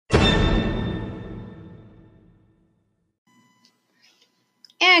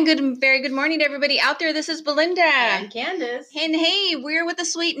And very good morning to everybody out there. This is Belinda. I'm Candace. And hey, we're with the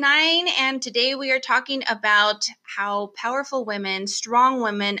Sweet Nine, and today we are talking about how powerful women, strong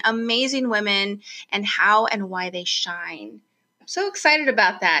women, amazing women, and how and why they shine. I'm so excited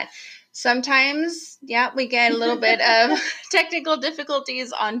about that. Sometimes, we get a little bit of technical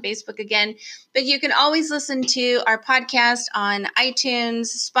difficulties on Facebook again, but you can always listen to our podcast on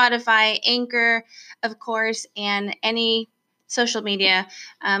iTunes, Spotify, Anchor, of course, and any social media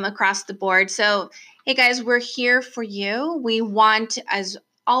across the board. So, hey guys, we're here for you. We want, as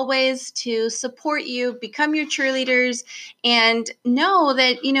always, to support you, become your cheerleaders, and know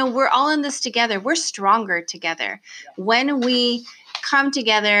that, we're all in this together. We're stronger together. When we come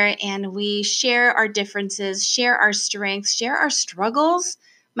together and we share our differences, share our strengths, share our struggles,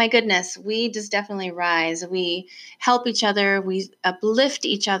 my goodness, we just definitely rise. We help each other, we uplift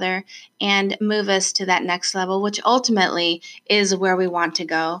each other, and move us to that next level, which ultimately is where we want to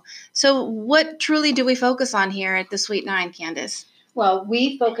go. So what truly do we focus on here at the Sweet Nine, Candace? Well,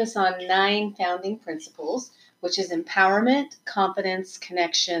 we focus on 9 founding principles, which is empowerment, confidence,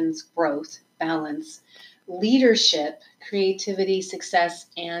 connections, growth, balance, leadership, creativity, success,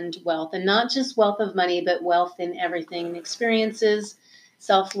 and wealth. And not just wealth of money, but wealth in everything, experiences,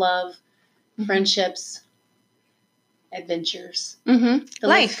 self-love, friendships, adventures. The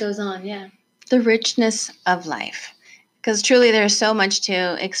life list goes on, yeah. The richness of life. Because truly there's so much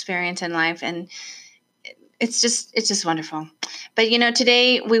to experience in life, and it's just wonderful. But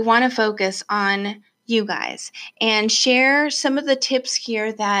today we want to focus on you guys and share some of the tips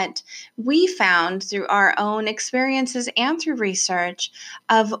here that we found through our own experiences and through research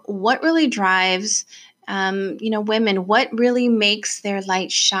of what really drives women, what really makes their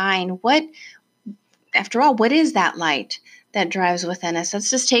light shine. After all, what is that light that drives within us? Let's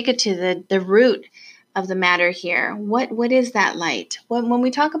just take it to the root of the matter here. What is that light? When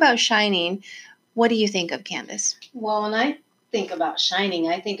we talk about shining, what do you think of, Candace? Well, when I think about shining,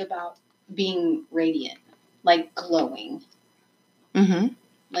 I think about being radiant, like glowing.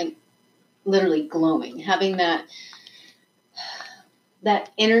 Like literally glowing. Having that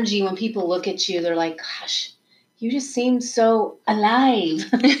energy when people look at you, they're like, gosh, you just seem so alive.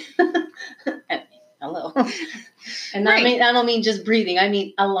 Hello. And right. I don't mean just breathing. I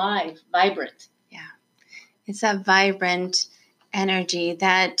mean alive, vibrant. Yeah. It's that vibrant energy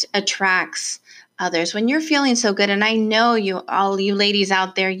that attracts others. When you're feeling so good, and I know all you ladies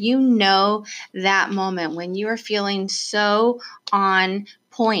out there, that moment when you are feeling so on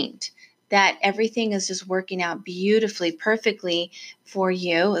point that everything is just working out beautifully, perfectly for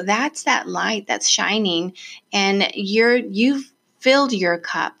you. That's that light that's shining, and you've filled your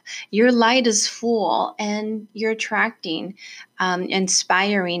cup. Your light is full, and you're attracting,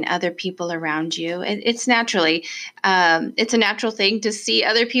 inspiring other people around you. It's a natural thing to see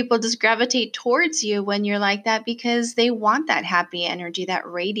other people just gravitate towards you when you're like that, because they want that happy energy, that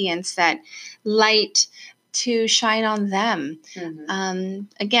radiance, that light to shine on them.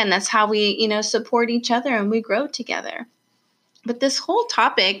 Again, that's how we, support each other and we grow together. But this whole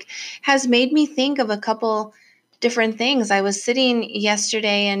topic has made me think of a couple different things. I was sitting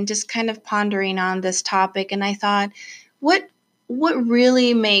yesterday and just kind of pondering on this topic, and I thought, what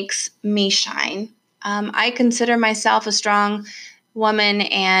really makes me shine? I consider myself a strong woman,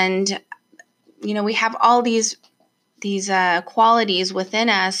 and we have all these qualities within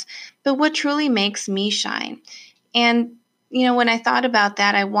us, but what truly makes me shine? And when I thought about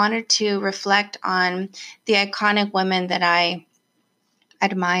that, I wanted to reflect on the iconic women that I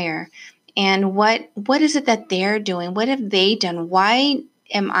admire, and what is it that they're doing? What have they done? Why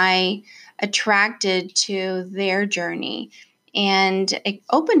am I attracted to their journey? And it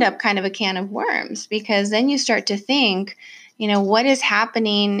opened up kind of a can of worms, because then you start to think, what is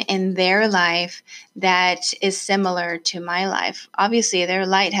happening in their life that is similar to my life? Obviously, their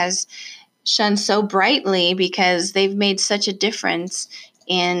light has shone so brightly because they've made such a difference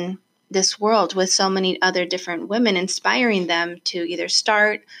in this world with so many other different women, inspiring them to either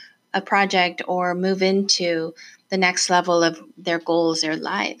start a project or move into the next level of their goals, their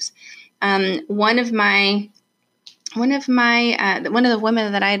lives. One of the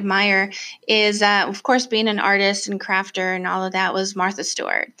women that I admire is, of course, being an artist and crafter and all of that, was Martha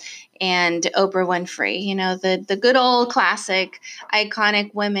Stewart and Oprah Winfrey, the good old classic,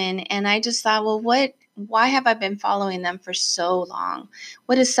 iconic women. And I just thought, well, why have I been following them for so long?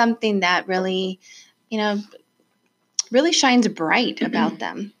 What is something that really, really shines bright about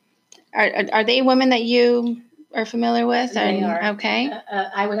them? Are they women that you are familiar with? They are. Okay.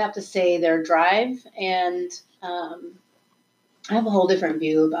 I would have to say their drive, and I have a whole different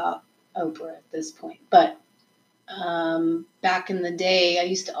view about Oprah at this point. But back in the day, I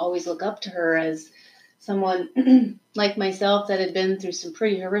used to always look up to her as someone like myself that had been through some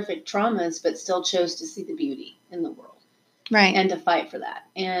pretty horrific traumas, but still chose to see the beauty in the world. Right. And to fight for that.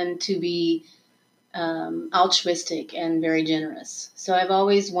 And to be altruistic and very generous. So I've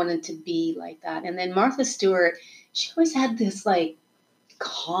always wanted to be like that. And then Martha Stewart, she always had this like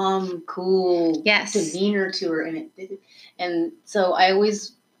calm, cool demeanor to her. And so I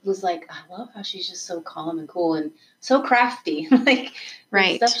always was like, I love how she's just so calm and cool and so crafty. Like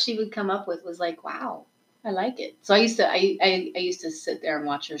the stuff she would come up with was like, wow, I like it. So I used to sit there and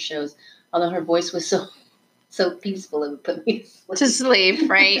watch her shows, although her voice was so peaceful, it would put me to sleep,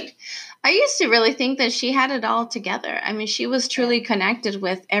 right? I used to really think that she had it all together. I mean, she was truly connected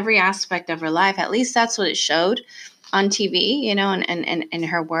with every aspect of her life. At least that's what it showed on TV, you know, and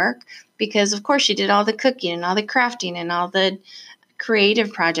her work. Because, of course, she did all the cooking and all the crafting and all the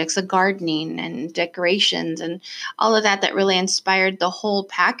creative projects, the gardening and decorations and all of that really inspired the whole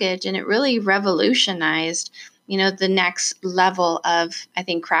package. And it really revolutionized, you know, the next level of, I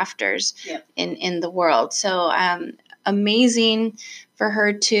think, crafters in the world. So amazing for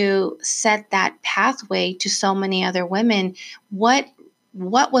her to set that pathway to so many other women. What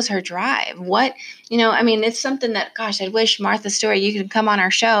was her drive? What, you know, I mean, it's something that, gosh, I wish Martha Stewart, you could come on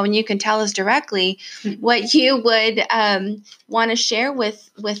our show and you can tell us directly what you would want to share with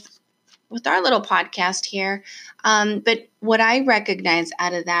our little podcast here. But what I recognize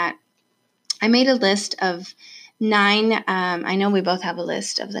out of that, I made a list of 9. I know we both have a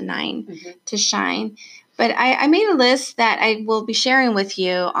list of the 9 to shine. But I made a list that I will be sharing with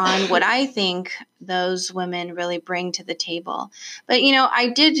you on what I think those women really bring to the table. But, you know,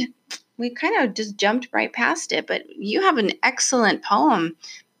 we kind of just jumped right past it, but you have an excellent poem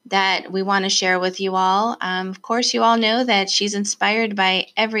that we want to share with you all. Of course, you all know that she's inspired by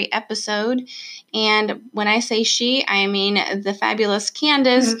every episode. And when I say she, I mean the fabulous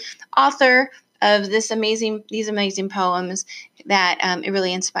Candace, author of these amazing poems that it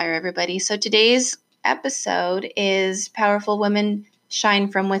really inspire everybody. So today's episode is Powerful Women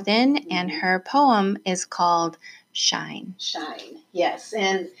Shine from Within, and her poem is called Shine. Shine, yes.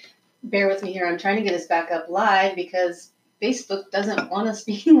 And bear with me here. I'm trying to get us back up live because Facebook doesn't want us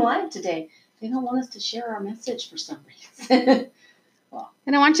being live today. They don't want us to share our message for some reason. Well,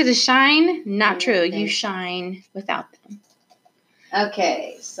 and I want you to shine. Not true. You shine without them.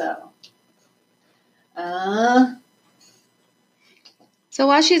 Okay, so. So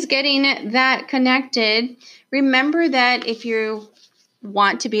while she's getting that connected, remember that if you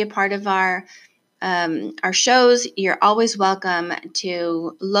want to be a part of our shows, you're always welcome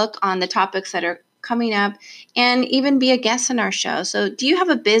to look on the topics that are coming up and even be a guest on our show. So do you have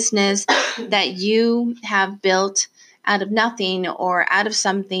a business that you have built out of nothing or out of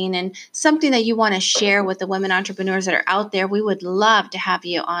something, and something that you want to share with the women entrepreneurs that are out there? We would love to have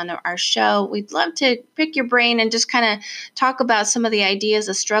you on our show. We'd love to pick your brain and just kind of talk about some of the ideas,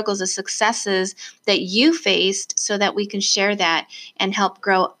 the struggles, the successes that you faced so that we can share that and help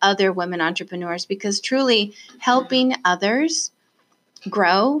grow other women entrepreneurs, because truly helping others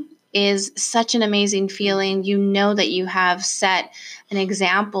grow is such an amazing feeling. You know that you have set an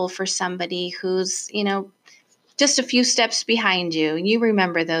example for somebody who's, you know, just a few steps behind you. You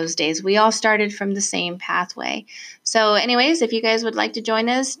remember those days. We all started from the same pathway. So anyways, if you guys would like to join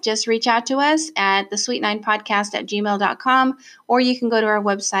us, just reach out to us at thesweet9podcast@gmail.com, or you can go to our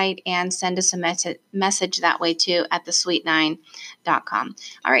website and send us a message that way too at thesweet9.com.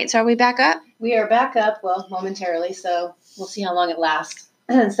 All right, so are we back up? We are back up, well, momentarily, so we'll see how long it lasts.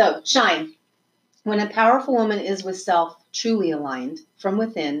 So, shine. When a powerful woman is with self truly aligned, from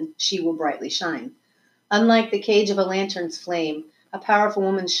within, she will brightly shine. Unlike the cage of a lantern's flame, a powerful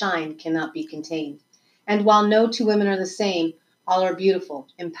woman's shine cannot be contained. And while no two women are the same, all are beautiful,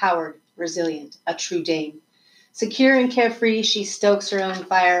 empowered, resilient, a true dame. Secure and carefree, she stokes her own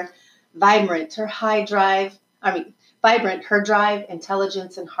fire. Vibrant, her drive,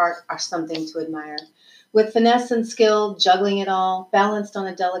 intelligence, and heart are something to admire. With finesse and skill, juggling it all, balanced on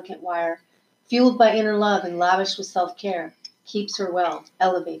a delicate wire, fueled by inner love and lavish with self-care, keeps her well,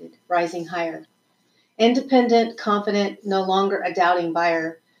 elevated, rising higher. Independent, confident, no longer a doubting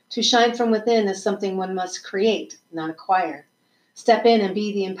buyer. To shine from within is something one must create, not acquire. Step in and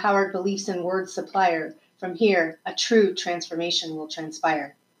be the empowered beliefs and words supplier. From here, a true transformation will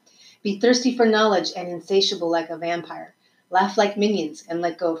transpire. Be thirsty for knowledge and insatiable like a vampire. Laugh like minions and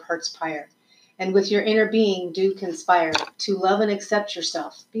let go of hurt's pyre. And with your inner being, do conspire to love and accept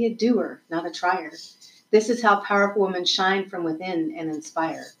yourself. Be a doer, not a trier. This is how powerful women shine from within and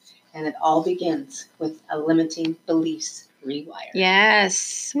inspire. And it all begins with a limiting beliefs rewire.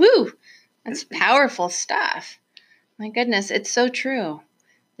 Yes. Woo. That's powerful stuff. My goodness, it's so true.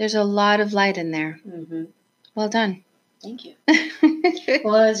 There's a lot of light in there. Mm-hmm. Well done. Thank you.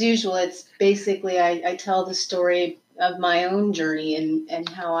 Well, as usual, it's basically I tell the story of my own journey and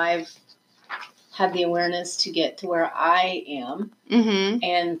how I've had the awareness to get to where I am Mm-hmm.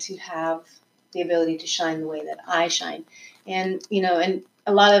 and to have the ability to shine the way that I shine. And, and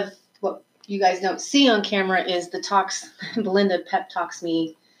a lot of what you guys don't see on camera is the talks. Belinda pep talks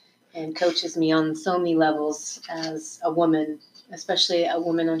me and coaches me on so many levels as a woman, especially a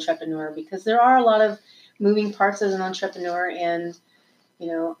woman entrepreneur, because there are a lot of moving parts as an entrepreneur. And,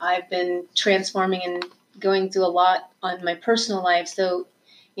 I've been transforming and going through a lot on my personal life. So,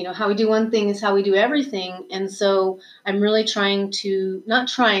 how we do one thing is how we do everything. And so I'm really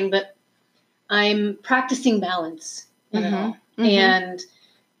but I'm practicing balance in it all. Mm-hmm. And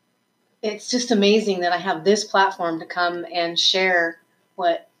it's just amazing that I have this platform to come and share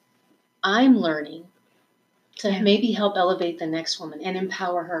what I'm learning to maybe help elevate the next woman and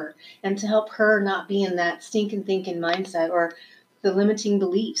empower her and to help her not be in that stinking thinking mindset or the limiting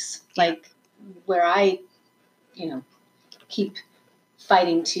beliefs, like where I, keep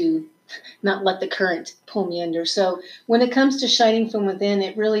fighting to not let the current pull me under. So when it comes to shining from within,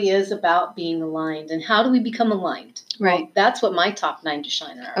 it really is about being aligned. And how do we become aligned? Right. Well, that's what my top 9 to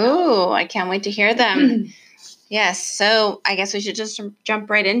shine are. Oh, I can't wait to hear them. Yes. So I guess we should just jump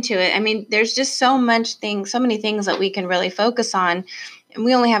right into it. I mean, there's just so many things that we can really focus on. And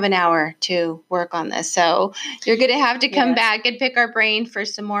we only have an hour to work on this. So you're going to have to come back and pick our brain for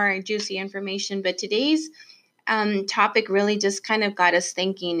some more juicy information. But today's topic really just kind of got us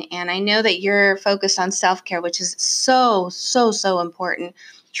thinking. And I know that you're focused on self-care, which is so, so, so important.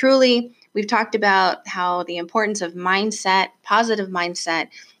 Truly, we've talked about how the importance of mindset, positive mindset,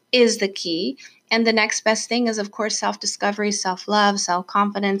 is the key. And the next best thing is, of course, self-discovery, self-love,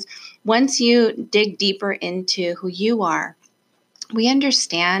 self-confidence. Once you dig deeper into who you are, we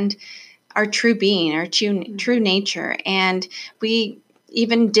understand our true being, our true nature. And we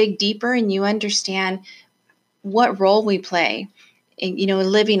even dig deeper and you understand what role we play,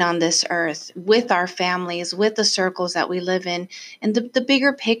 living on this earth with our families, with the circles that we live in, and the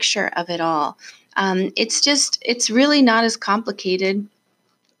bigger picture of it all. It's really not as complicated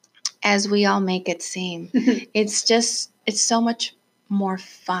as we all make it seem. It's so much more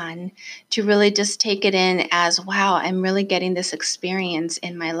fun to really just take it in as, wow, I'm really getting this experience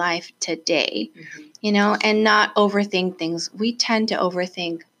in my life today, and not overthink things. We tend to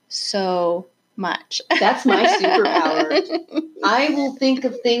overthink so much. That's my superpower. I will think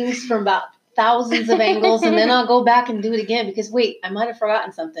of things from about thousands of angles and then I'll go back and do it again because wait, I might have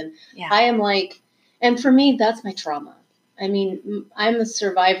forgotten something. Yeah. I am and for me, that's my trauma. I mean, I'm a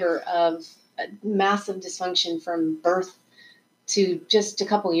survivor of a massive dysfunction from birth to just a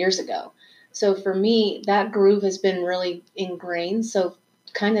couple years ago. So for me, that groove has been really ingrained. So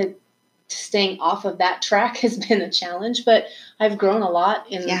kind of staying off of that track has been a challenge, but I've grown a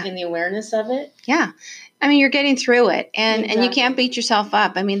lot in the awareness of it. Yeah. I mean, you're getting through it and you can't beat yourself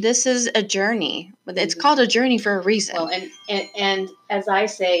up. I mean, this is a journey. It's called a journey for a reason. Well, and as I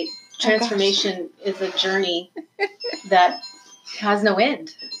say, transformation is a journey that has no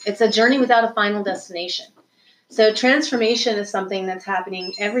end. It's a journey without a final destination. So transformation is something that's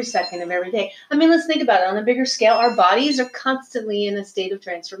happening every second of every day. I mean, let's think about it on a bigger scale. Our bodies are constantly in a state of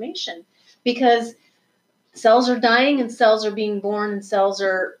transformation because cells are dying and cells are being born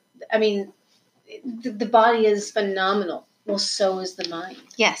and the body is phenomenal. Well, so is the mind.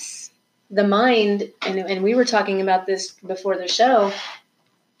 Yes. The mind, and we were talking about this before the show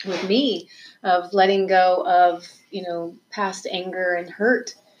with me, of letting go of, past anger and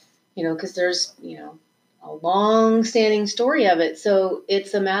hurt, because there's, a long-standing story of it. So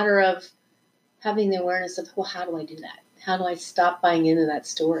it's a matter of having the awareness of, well, how do I do that? How do I stop buying into that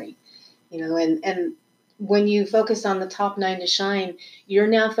story? And when you focus on the top 9 to shine, you're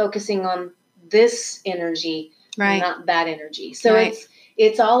now focusing on this energy, right, not that energy. So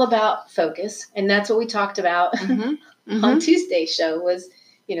it's all about focus. And that's what we talked about on Tuesday's show was,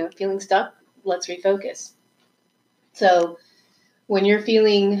 feeling stuck, let's refocus. So when you're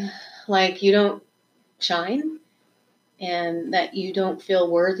feeling like you don't shine and that you don't feel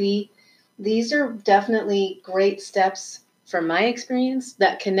worthy, these are definitely great steps from my experience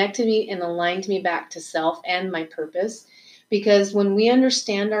that connected me and aligned me back to self and my purpose. Because when we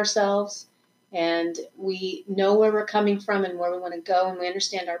understand ourselves and we know where we're coming from and where we want to go and we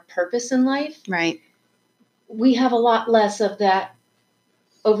understand our purpose in life, right, we have a lot less of that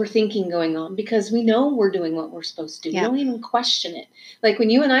overthinking going on because we know we're doing what we're supposed to do. Yeah. We don't even question it. Like when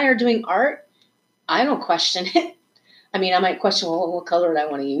you and I are doing art, I don't question it. I mean, I might question, well, what color do I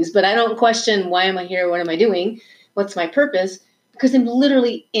want to use? But I don't question, why am I here? What am I doing? what's my purpose? Because I'm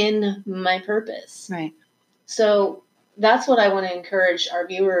literally in my purpose. Right. So that's what I want to encourage our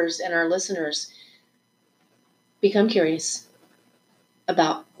viewers and our listeners. Become curious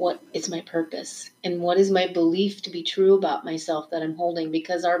about what is my purpose and what is my belief to be true about myself that I'm holding,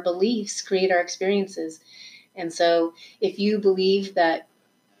 because our beliefs create our experiences. And so if you believe that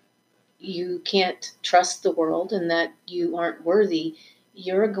you can't trust the world and that you aren't worthy,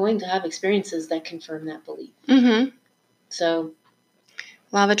 you're going to have experiences that confirm that belief. Mm-hmm. So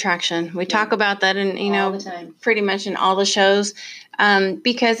law of attraction. We talk about that in, all the time. pretty much in all the shows,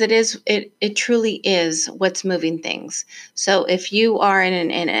 because it truly is what's moving things. So if you are in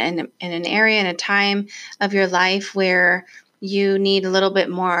an area, in a time of your life where you need a little bit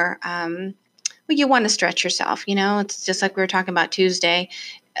more, you want to stretch yourself, it's just like we were talking about Tuesday.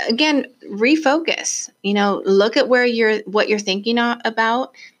 Again, refocus, look at what you're thinking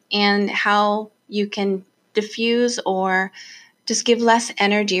about and how you can diffuse or just give less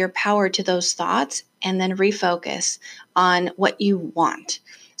energy or power to those thoughts, and then refocus on what you want.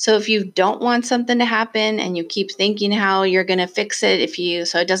 So if you don't want something to happen and you keep thinking how you're going to fix it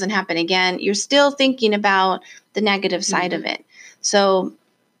so it doesn't happen again, you're still thinking about the negative side of it. So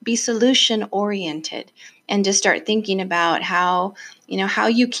be solution oriented and just start thinking about how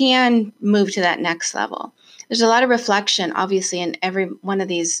you can move to that next level. There's a lot of reflection, obviously, in every one of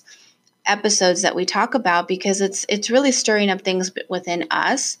these episodes that we talk about, because it's really stirring up things within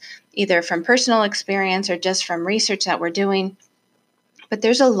us, either from personal experience or just from research that we're doing. But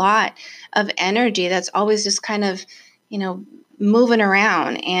there's a lot of energy that's always just kind of, moving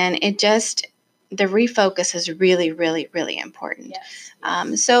around, and the refocus is really, really, really important.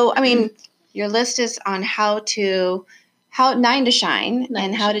 Yes. So, I mean, your list is on how 9 to shine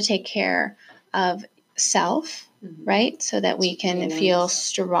and how to take care of self, right? So that we can feel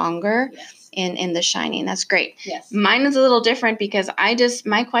stronger in the shining. That's great. Yes. Mine is a little different because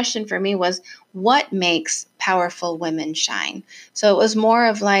my question for me was, what makes powerful women shine? So it was more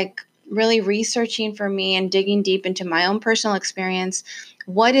of like really researching for me and digging deep into my own personal experience.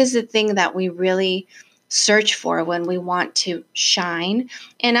 What is the thing that we really search for when we want to shine?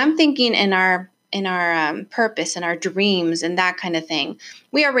 And I'm thinking in our purpose and our dreams and that kind of thing.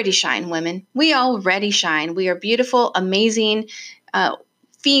 We already shine, women. We already shine. We are beautiful, amazing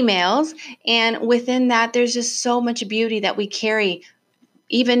females. And within that, there's just so much beauty that we carry,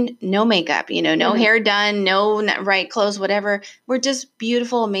 even no makeup, no hair done, no right clothes, whatever. We're just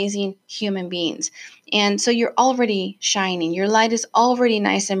beautiful, amazing human beings. And so you're already shining. Your light is already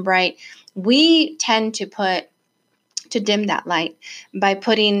nice and bright. We tend to dim that light by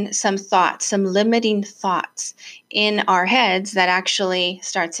putting some limiting thoughts in our heads that actually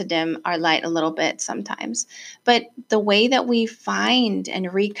start to dim our light a little bit sometimes. But the way that we find and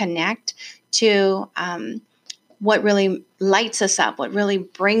reconnect to what really lights us up, what really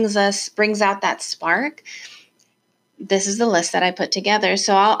brings out that spark, this is the list that I put together.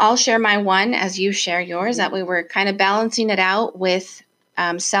 So I'll share my one as you share yours, that we were kind of balancing it out with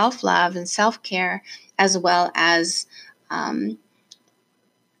self-love and self-care, as well as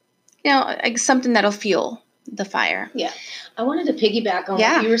like something that'll fuel the fire. Yeah. I wanted to piggyback on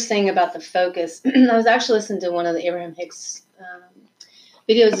what you were saying about the focus. I was actually listening to one of the Abraham Hicks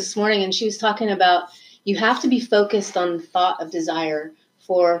videos this morning, and she was talking about you have to be focused on the thought of desire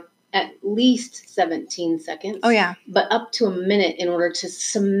for at least 17 seconds. Oh, yeah. But up to a minute in order to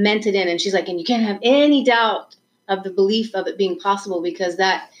cement it in. And she's like, and you can't have any doubt of the belief of it being possible, because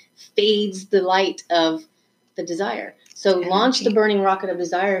that fades the light of the desire. So launch the burning rocket of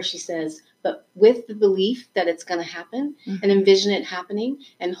desire, she says, but with the belief that it's going to happen, and envision it happening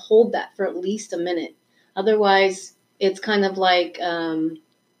and hold that for at least a minute. Otherwise, it's kind of like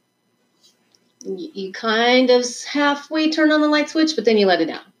you kind of halfway turn on the light switch, but then you let it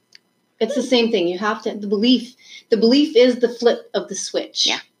down. It's the same thing. You have to, the belief is the flip of the switch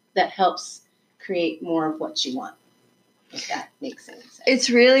that helps create more of what you want. If that makes any sense.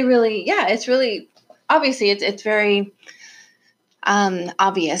 It's really, really, it's really, obviously it's very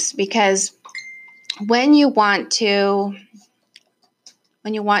obvious, because when you want to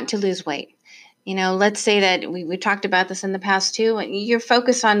lose weight, let's say that we talked about this in the past too, you're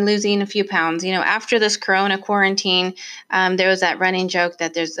focused on losing a few pounds. After this Corona quarantine, there was that running joke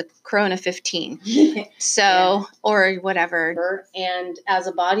that there's the Corona 15. So, or whatever. And as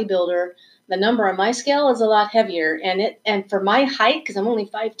a bodybuilder, the number on my scale is a lot heavier. And for my height, because I'm only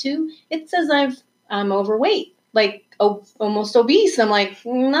 5'2", it says I'm overweight, like almost obese. I'm like,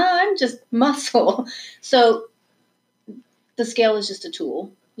 nah, I'm just muscle. So the scale is just a tool.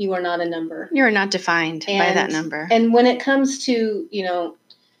 You are not a number. You are not defined by that number. And when it comes to,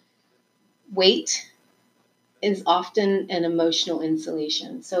 weight, is often an emotional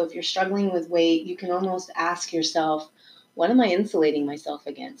insulation. So if you're struggling with weight, you can almost ask yourself, what am I insulating myself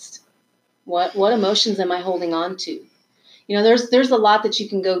against? What emotions am I holding on to? There's a lot that you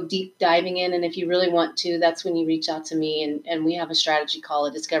can go deep diving in, and if you really want to, that's when you reach out to me, and we have a strategy call,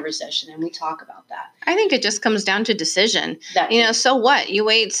 a discovery session, and we talk about that. I think it just comes down to decision. That so what? You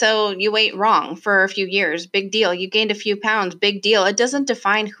ate wrong for a few years. Big deal. You gained a few pounds. Big deal. It doesn't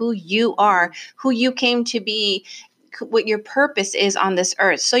define who you are, who you came to be, what your purpose is on this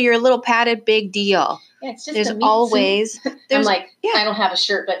earth. So you're a little padded, big deal. Yeah, it's just there's a meat always suit. I'm like, I don't have a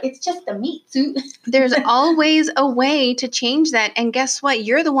shirt, but it's just a meat suit. There's always a way to change that. And guess what?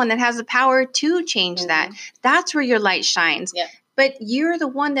 You're the one that has the power to change that. That's where your light shines. Yeah. But you're the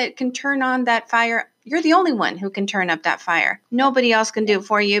one that can turn on that fire. You're the only one who can turn up that fire. Nobody else can do it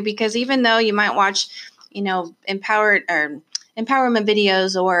for you, because even though you might watch, empowerment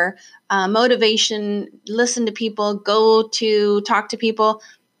videos or motivation, listen to people, go to talk to people,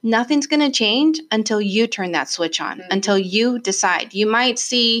 nothing's going to change until you turn that switch on, until you decide. You might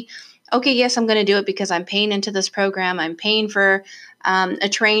see, okay, yes, I'm going to do it because I'm paying into this program. I'm paying for a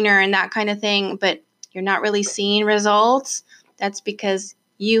trainer and that kind of thing, but you're not really seeing results. That's because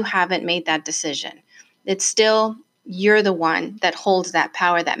you haven't made that decision. It's still, you're the one that holds that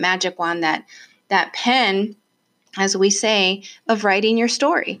power, that magic wand, that pen, as we say, of writing your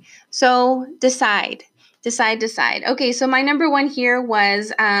story. So decide. Okay, so my number one here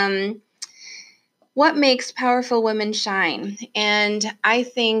was what makes powerful women shine? And I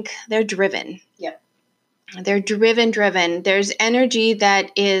think they're driven. Yep. They're driven. There's energy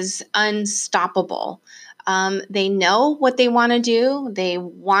that is unstoppable. They know what they want to do. They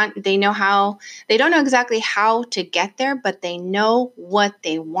know how. They don't know exactly how to get there, but they know what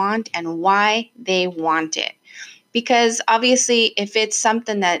they want and why they want it. Because obviously, if it's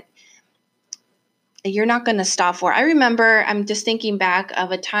something that you're not going to stop for. I remember, I'm just thinking back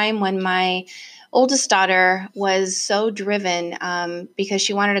of a time when my oldest daughter was so driven because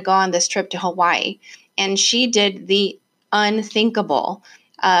she wanted to go on this trip to Hawaii. And she did the unthinkable,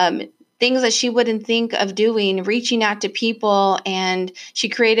 things that she wouldn't think of doing, reaching out to people. And she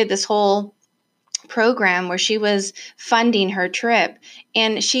created this whole program where she was funding her trip.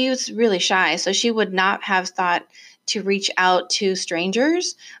 And she was really shy, so she would not have thought to reach out to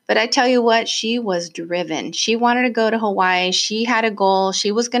strangers. But I tell you what, she was driven. She wanted to go to Hawaii. She had a goal.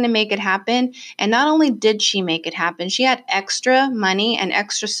 She was going to make it happen. And not only did she make it happen, she had extra money and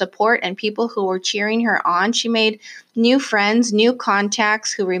extra support and people who were cheering her on. She made new friends, new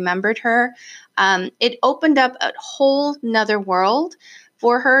contacts who remembered her. It opened up a whole nother world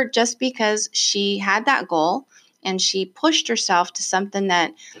for her just because she had that goal and she pushed herself to something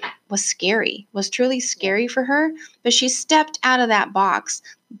that was scary, was truly scary for her, but she stepped out of that box.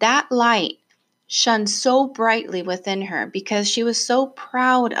 That light shone so brightly within her because she was so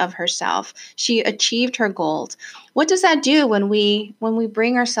proud of herself. She achieved her goals. What does that do when we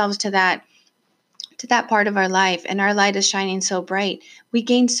bring ourselves to that part of our life and our light is shining so bright? We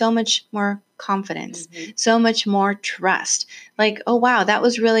gain so much more confidence, so much more trust. Like, oh, wow, that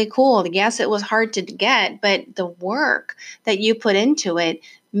was really cool. Yes, it was hard to get, but the work that you put into it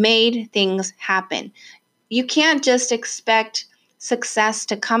made things happen. You can't just expect success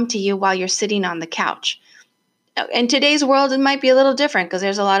to come to you while you're sitting on the couch. In today's world, it might be a little different because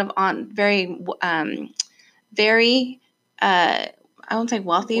there's a lot of very I won't say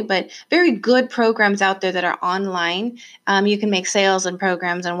wealthy, but very good programs out there that are online. You can make sales and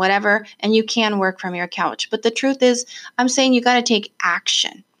programs and whatever, and you can work from your couch. But the truth is, I'm saying you got to take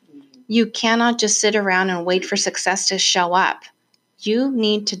action. You cannot just sit around and wait for success to show up. You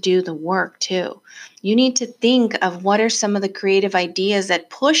need to do the work too. You need to think of what are some of the creative ideas that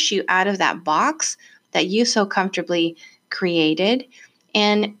push you out of that box that you so comfortably created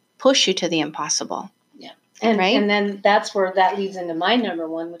and push you to the impossible. And then that's where that leads into my number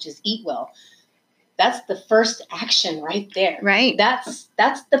one, which is eat well. That's the first action right there. Right. That's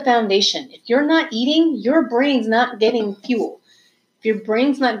the foundation. If you're not eating, your brain's not getting fuel. If your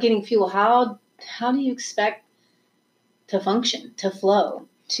brain's not getting fuel, how do you expect to function, to flow,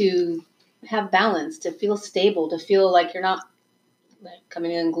 to have balance, to feel stable, to feel like you're not coming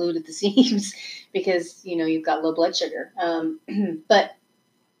in glued at the seams because, you've got low blood sugar. But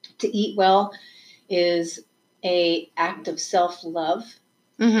to eat well is a act of self-love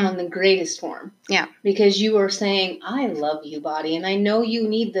on the greatest form. Yeah. Because you are saying, I love you, body, and I know you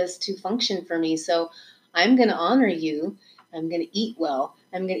need this to function for me. So I'm going to honor you. I'm going to eat well.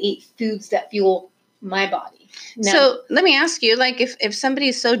 I'm going to eat foods that fuel my body. Now, so let me ask you, like, if somebody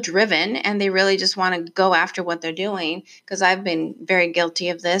is so driven and they really just want to go after what they're doing, because I've been very guilty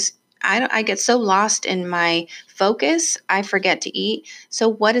of this, I get so lost in my focus, I forget to eat. So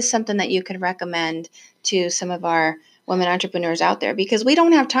what is something that you could recommend to some of our women entrepreneurs out there? Because we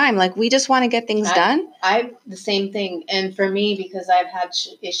don't have time. Like, we just want to get things done. I the same thing. And for me, because I've had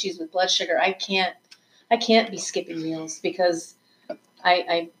issues with blood sugar, I can't be skipping meals because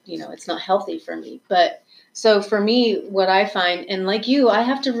I it's not healthy for me. But so for me, what I find, and like you, I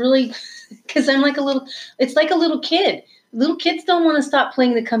have to really, because I'm like it's like a little kid. Little kids don't want to stop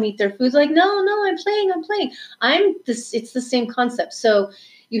playing to come eat their food. Like, no, I'm playing. It's the same concept. So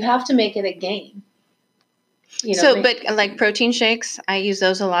you have to make it a game. But like protein shakes, I use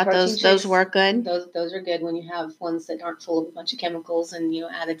those a lot. Those work good. Those are good when you have ones that aren't full of a bunch of chemicals and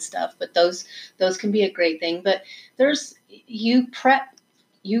added stuff. But those can be a great thing. But you prep,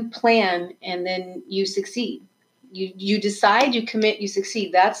 you plan, and then you succeed. You decide, you commit, you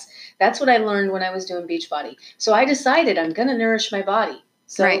succeed. That's what I learned when I was doing Beachbody. So I decided I'm going to nourish my body.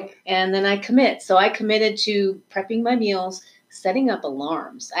 So right. And then I commit. So I committed to prepping my meals, setting up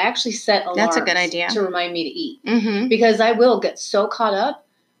alarms. I actually set alarms. That's a good idea. To remind me to eat. Because I will get so caught up.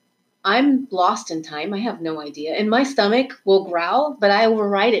 I'm lost in time. I have no idea. And my stomach will growl, but I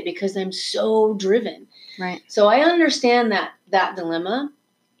override it because I'm so driven. Right. So I understand that dilemma,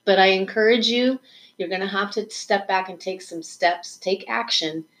 but I encourage you, you're going to have to step back and take some steps, take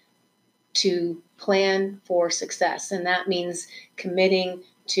action to plan for success. And that means committing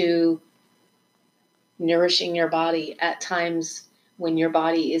to nourishing your body at times when your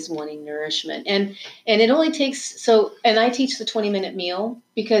body is wanting nourishment. And it only takes, and I teach the 20-minute meal,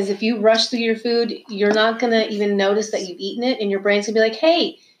 because if you rush through your food, you're not going to even notice that you've eaten it, and your brain's going to be like,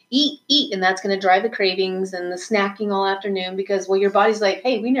 hey, eat. And that's going to drive the cravings and the snacking all afternoon because, well, your body's like,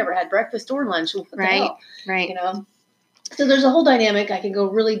 hey, we never had breakfast or lunch. What the hell? Right. So there's a whole dynamic. I can go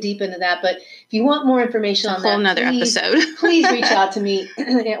really deep into that. But if you want more information on that, a whole nother episode. Please reach out to me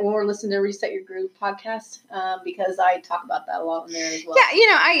or listen to Reset Your Groove podcast because I talk about that a lot in there as well.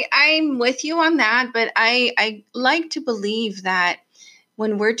 Yeah, I'm with you on that. But I like to believe that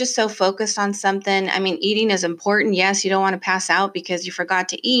when we're just so focused on something, I mean, eating is important. Yes, you don't want to pass out because you forgot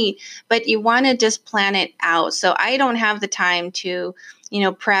to eat, but you want to just plan it out. So I don't have the time to,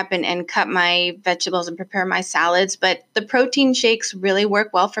 prep and cut my vegetables and prepare my salads. But the protein shakes really work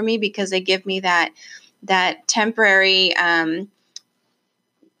well for me because they give me that temporary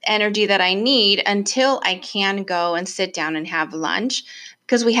energy that I need until I can go and sit down and have lunch,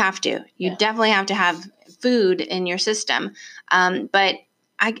 because we have to. You definitely have to have food in your system. But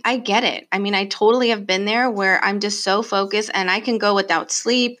I get it. I mean, I totally have been there where I'm just so focused and I can go without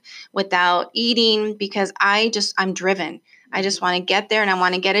sleep, without eating, because I'm driven. I just want to get there and I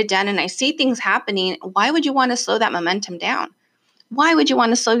want to get it done. And I see things happening. Why would you want to slow that momentum down? Why would you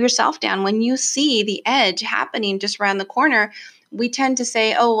want to slow yourself down when you see the edge happening just around the corner? We tend to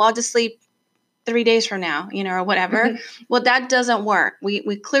say, oh, well, I'll just sleep 3 days from now, or whatever. Well, that doesn't work.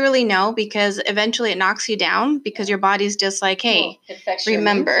 We clearly know, because eventually it knocks you down because your body's just like, hey,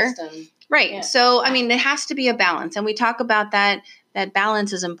 remember. Right. Yeah. So, I mean, there has to be a balance. And we talk about that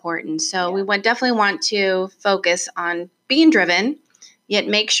balance is important. So we definitely want to focus on being driven, yet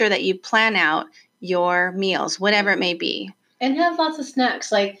make sure that you plan out your meals, whatever it may be. And have lots of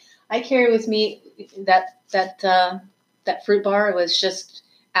snacks. Like I carry with me that fruit bar. It was just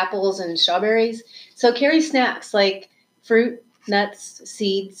apples and strawberries. So carry snacks like fruit, nuts,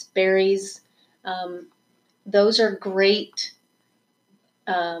 seeds, berries. Those are great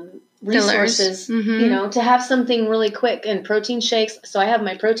resources, to have something really quick. And protein shakes. So I have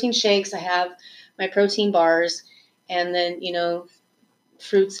my protein shakes. I have my protein bars, and then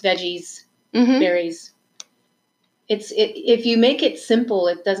fruits, veggies, berries. If you make it simple,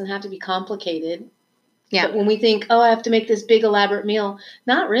 it doesn't have to be complicated. Yeah. But when we think, I have to make this big elaborate meal,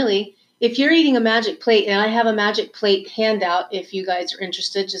 not really. If you're eating a magic plate, and I have a magic plate handout, if you guys are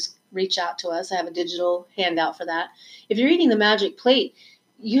interested, just reach out to us. I have a digital handout for that. If you're eating the magic plate,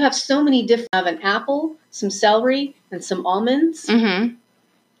 you have so many different. You have an apple, some celery, and some almonds. And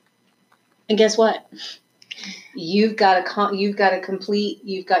guess what? You've got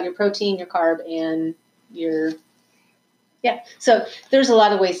your protein, your carb, and your. Yeah. So there's a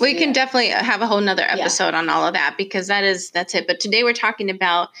lot of ways. We can definitely have a whole nother episode on all of that, because that's it. But today we're talking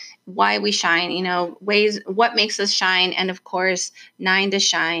about why we shine, ways, what makes us shine. And of course, 9 to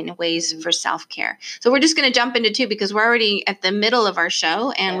shine, ways for self-care. So we're just going to jump into 2 because we're already at the middle of our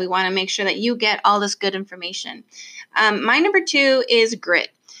show and we want to make sure that you get all this good information. My number 2 is grit,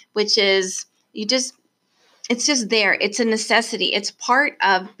 which is it's just there. It's a necessity. It's part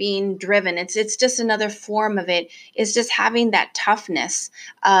of being driven. It's just another form of it. It's just having that toughness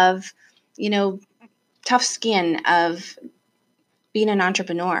of, tough skin, of being an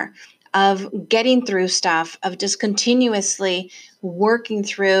entrepreneur, of getting through stuff, of just continuously working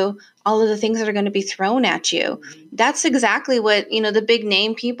through all of the things that are going to be thrown at you. Mm-hmm. That's exactly what, the big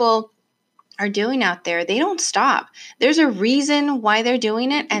name people are doing out there. They don't stop. There's a reason why they're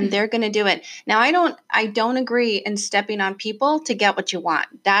doing it, and they're going to do it. Now, I don't agree in stepping on people to get what you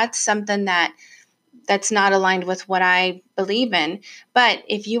want. That's something that's not aligned with what I believe in. But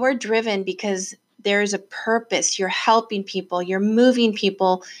if you are driven because there's a purpose, you're helping people, you're moving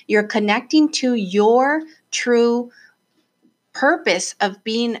people, you're connecting to your true purpose of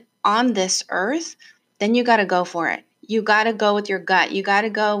being on this earth, then you got to go for it. You got to go with your gut. You got to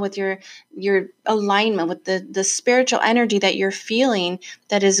go with your alignment with the spiritual energy that you're feeling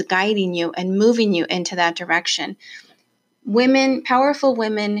that is guiding you and moving you into that direction. Women, powerful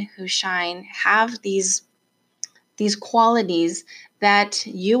women who shine, have these qualities that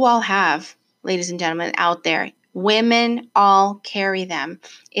you all have, ladies and gentlemen, out there. Women all carry them.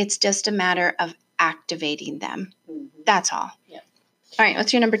 It's just a matter of activating them. Mm-hmm. That's all. Yep. All right,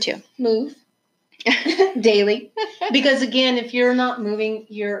 what's your number 2? Move daily. Because again, if you're not moving,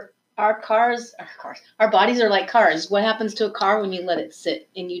 our bodies are like cars. What happens to a car when you let it sit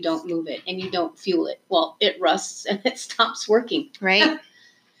and you don't move it and you don't fuel it? Well, it rusts and it stops working. Right.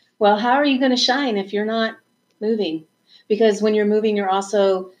 Well, how are you going to shine if you're not moving? Because when you're moving, you're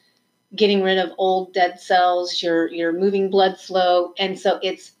also getting rid of old dead cells. You're moving blood flow, and so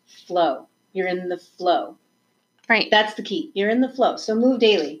it's flow. You're in the flow. Right. That's the key. You're in the flow. So move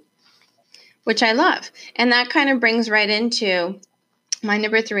daily. Which I love. And that kind of brings right into my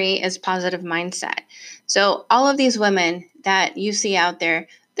number 3 is positive mindset. So all of these women that you see out there,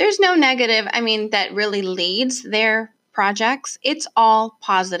 there's no negative, that really leads their projects. It's all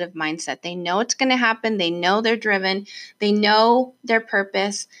positive mindset. They know it's going to happen. They know they're driven. They know their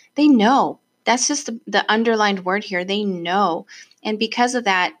purpose. They know. That's just the underlined word here. They know. And because of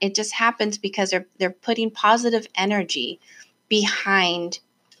that, it just happens because they're putting positive energy behind,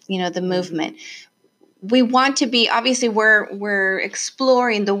 the movement. We want to be, obviously we're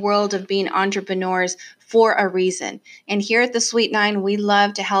exploring the world of being entrepreneurs for a reason. And here at the Sweet Nine, we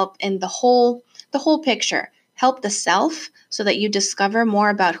love to help in the whole picture. Help the self so that you discover more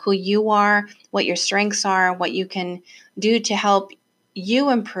about who you are, what your strengths are, what you can do to help you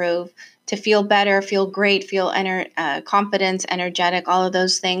improve, to feel better, feel great, feel confidence, energetic, all of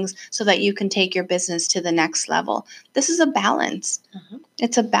those things, so that you can take your business to the next level. This is a balance. Uh-huh.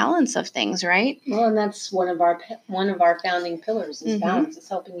 It's a balance of things, right? Well, and that's one of our founding pillars is balance. It's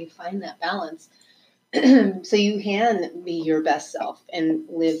helping you find that balance so you can be your best self and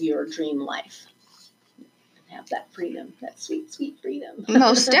live your dream life. Have that freedom, that sweet, sweet freedom.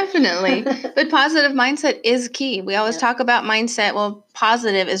 Most definitely. But positive mindset is key. We always talk about mindset. Well,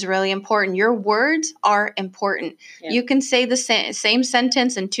 positive is really important. Your words are important. Yep. You can say the same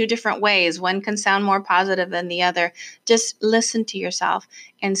sentence in 2 different ways. One can sound more positive than the other. Just listen to yourself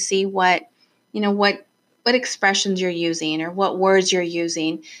and see what expressions you're using or what words you're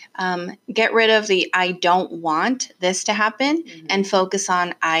using. Get rid of the I don't want this to happen and focus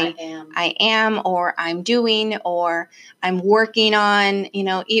on I am, or I'm doing, or I'm working on,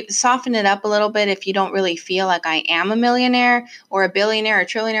 soften it up a little bit if you don't really feel like I am a millionaire or a billionaire or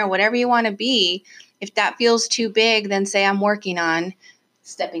trillionaire, whatever you want to be. If that feels too big, then say I'm working on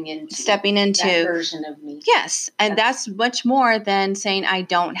stepping into that version of me. Yes. And that's much more than saying I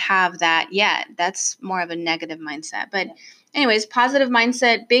don't have that yet. That's more of a negative mindset. But anyways, positive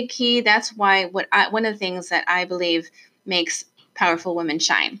mindset, big key. That's why one of the things that I believe makes powerful women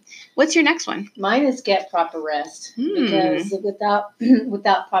shine. What's your next one? Mine is get proper rest. Because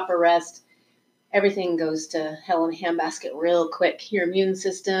without proper rest, everything goes to hell in a handbasket real quick. Your immune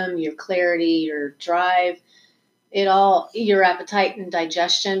system, your clarity, your drive, your appetite and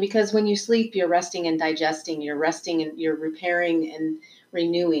digestion, because when you sleep, you're resting and digesting, you're resting and you're repairing and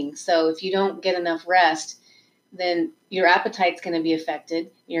renewing. So if you don't get enough rest, then your appetite's going to be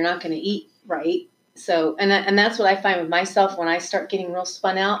affected. You're not going to eat right. So, and that's what I find with myself when I start getting real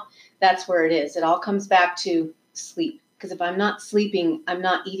spun out. That's where it is. It all comes back to sleep. Because if I'm not sleeping, I'm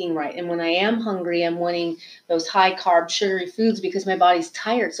not eating right. And when I am hungry, I'm wanting those high carb, sugary foods because my body's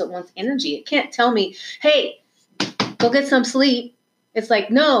tired. So it wants energy. It can't tell me, hey, go get some sleep. It's like,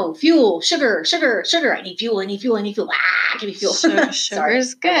 no, fuel, sugar. I need fuel. Give me fuel.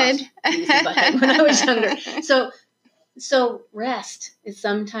 Sugar's good. When I was younger. So rest is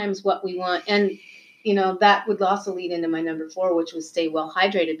sometimes what we want. And, that would also lead into my number 4, which was stay well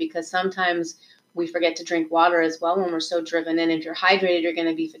hydrated, because sometimes we forget to drink water as well when we're so driven. And if you're hydrated, you're going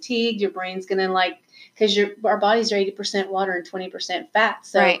to be fatigued. Your brain's going to because our bodies are 80% water and 20% fat.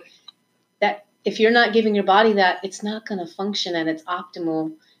 So that if you're not giving your body that, it's not going to function at its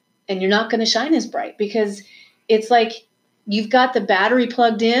optimal, and you're not going to shine as bright, because it's like you've got the battery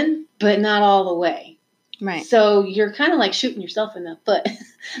plugged in, but not all the way. Right. So you're kind of like shooting yourself in the foot.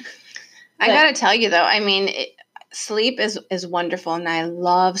 I got to tell you, though, I mean, sleep is wonderful, and I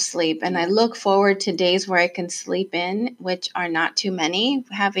love sleep. And I look forward to days where I can sleep in, which are not too many,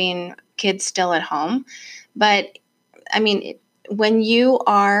 having kids still at home. But, I mean, when you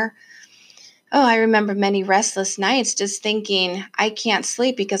are... Oh, I remember many restless nights just thinking, I can't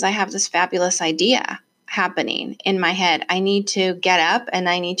sleep because I have this fabulous idea happening in my head. I need to get up and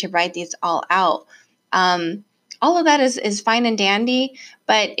I need to write these all out. All of that is fine and dandy,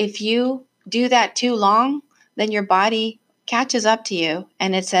 but if you do that too long, then your body catches up to you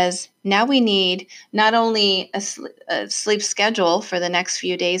and it says, now we need not only a sleep schedule for the next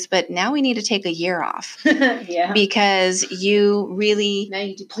few days, but now we need to take a year off. Yeah. Because you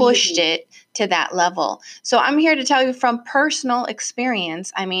really pushed it to that level. So I'm here to tell you from personal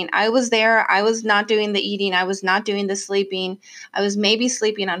experience. I mean, I was there. I was not doing the eating. I was not doing the sleeping. I was maybe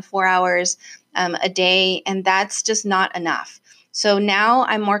sleeping on 4 hours a day, and that's just not enough. So now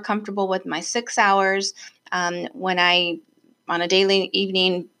I'm more comfortable with my 6 hours when I on a daily,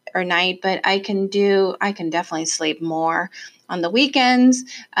 evening, or night, but I can definitely sleep more on the weekends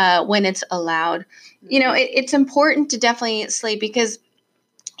when it's allowed. You know, it's important to definitely sleep, because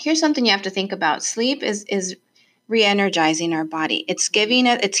here's something you have to think about. Sleep is re-energizing our body.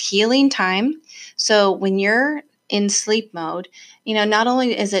 It's healing time. So when you're in sleep mode, you know, not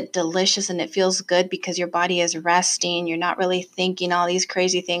only is it delicious and it feels good because your body is resting, you're not really thinking all these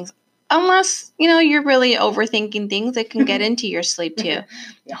crazy things. Unless, you know, you're really overthinking things that can get into your sleep too. Yeah.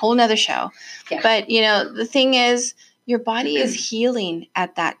 A whole nother show. Yeah. But, you know, the thing is, your body is healing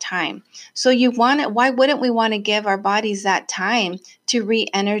at that time. So why wouldn't we want to give our bodies that time to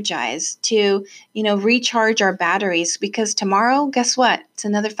re-energize, to, you know, recharge our batteries? Because tomorrow, guess what? It's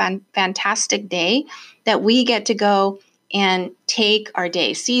another fantastic day that we get to go and take our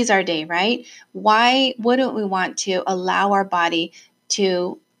day, seize our day, right? Why wouldn't we want to allow our body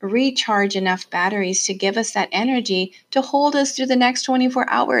to recharge enough batteries to give us that energy to hold us through the next 24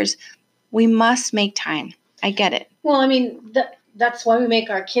 hours? We must make time. I get it. Well, I mean, that's why we make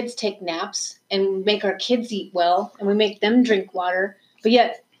our kids take naps, and we make our kids eat well, and we make them drink water. But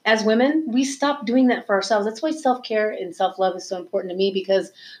yet, as women, we stop doing that for ourselves. That's why self-care and self-love is so important to me,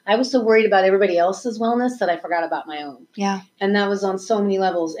 because I was so worried about everybody else's wellness that I forgot about my own. Yeah. And that was on so many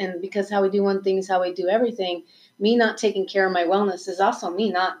levels. And because how we do one thing is how we do everything, me not taking care of my wellness is also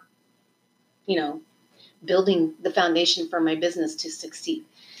me not, you know, building the foundation for my business to succeed.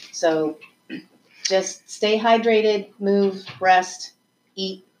 So just stay hydrated, move, rest,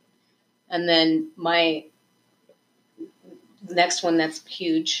 eat. And then my next one that's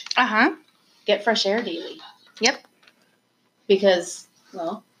huge. Get fresh air daily. Yep. Because,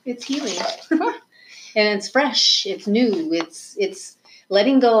 well, it's healing. And it's fresh. It's new. It's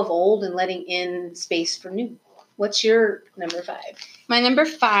letting go of old and letting in space for new. What's your number 5? My number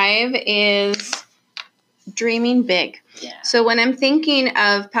 5 is dreaming big. Yeah. So when I'm thinking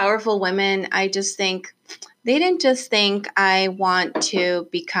of powerful women, I just think they didn't just think, I want to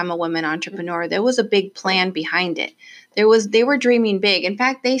become a woman entrepreneur. There was a big plan behind it. They were dreaming big. In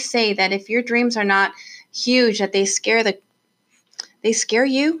fact, they say that if your dreams are not huge, that they scare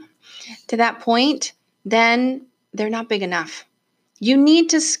you to that point, then they're not big enough. You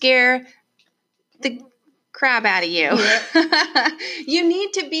need to scare the crap out of you. Yeah. You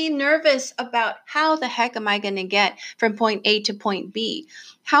need to be nervous about, how the heck am I going to get from point A to point B?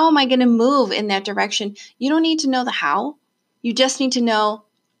 How am I going to move in that direction? You don't need to know the how. You just need to know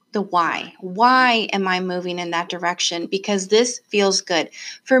the why. Why am I moving in that direction? Because this feels good.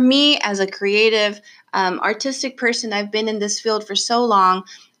 For me, as a creative, artistic person, I've been in this field for so long.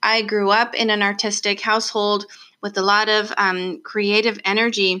 I grew up in an artistic household with a lot of creative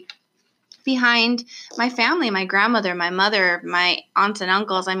energy behind my family, my grandmother, my mother, my aunts and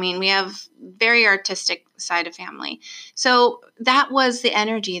uncles. I mean, we have very artistic side of family. So that was the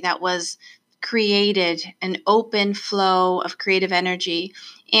energy that was created, an open flow of creative energy.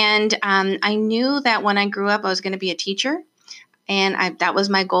 And I knew that when I grew up, I was going to be a teacher. And that was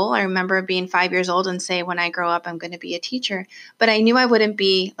my goal. I remember being 5 years old and say, when I grow up, I'm going to be a teacher. But I knew I wouldn't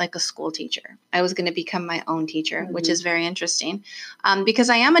be like a school teacher. I was going to become my own teacher, which is very interesting because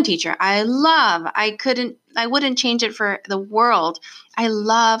I am a teacher. I wouldn't change it for the world. I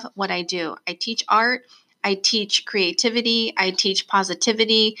love what I do. I teach art. I teach creativity. I teach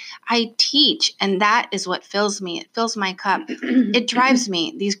positivity. I teach, and that is what fills me. It fills my cup. It drives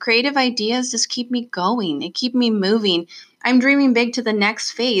me. These creative ideas just keep me going. They keep me moving. I'm dreaming big to the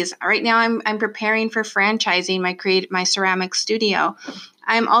next phase. Right now I'm preparing for franchising my ceramic studio.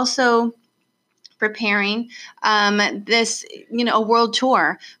 I'm also preparing this, a world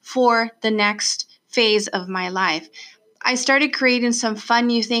tour for the next phase of my life. I started creating some fun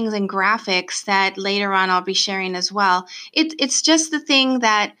new things and graphics that later on I'll be sharing as well. It's just the thing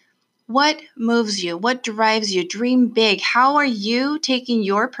that what moves you, what drives you, dream big. How are you taking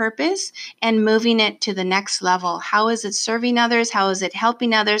your purpose and moving it to the next level? How is it serving others? How is it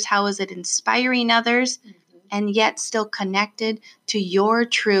helping others? How is it inspiring others? And yet still connected to your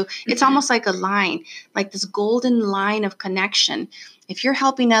true, it's almost like a line, like this golden line of connection. If you're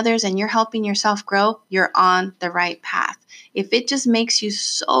helping others and you're helping yourself grow, you're on the right path. If it just makes you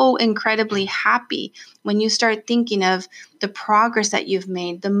so incredibly happy when you start thinking of the progress that you've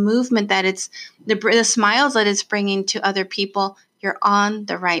made, the movement that it's, the smiles that it's bringing to other people, you're on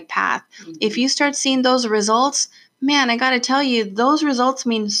the right path. If you start seeing those results, man, I got to tell you, those results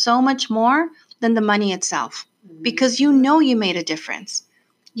mean so much more than the money itself, because you know you made a difference.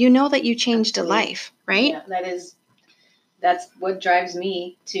 You know that you changed a life, right? Yeah, that's what drives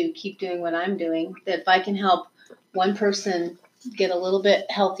me to keep doing what I'm doing. That if I can help one person get a little bit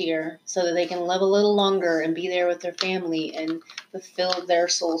healthier so that they can live a little longer and be there with their family and fulfill their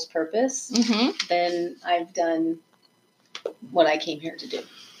soul's purpose, then I've done what I came here to do.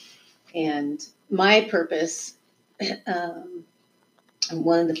 And my purpose,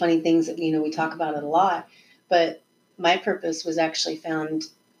 one of the funny things that, we talk about it a lot, but my purpose was actually found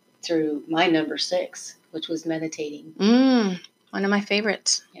through my number 6, which was meditating. One of my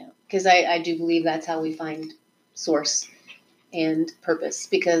favorites. Yeah, because I do believe that's how we find source and purpose,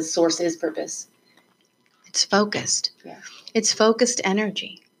 because source is purpose. It's focused. Yeah. It's focused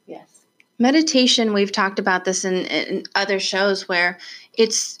energy. Yes. Meditation, we've talked about this in other shows, where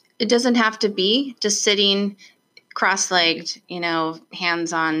it doesn't have to be just sitting cross-legged,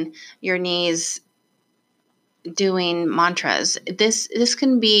 hands on your knees, doing mantras. This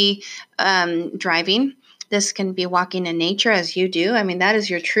can be driving. This can be walking in nature, as you do. I mean, that is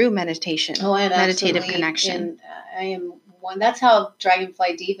your true meditation. Oh, and meditative connection. And I am one. That's how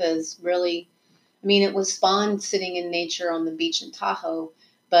Dragonfly Diva is really. I mean, it was spawned sitting in nature on the beach in Tahoe,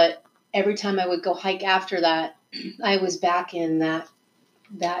 but every time I would go hike after that, I was back in that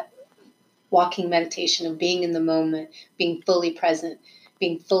walking meditation of being in the moment, being fully present,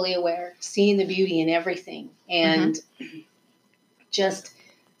 being fully aware, seeing the beauty in everything, and just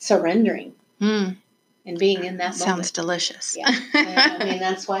surrendering and being in that moment. Sounds delicious. Yeah, I mean,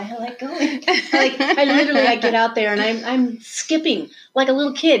 that's why I like going. I get out there and I'm skipping like a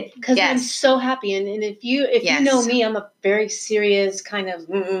little kid because I'm so happy. And if you know me, I'm a very serious kind of.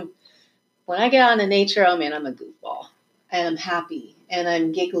 When I get out into nature, oh man, I'm a goofball, and I'm happy and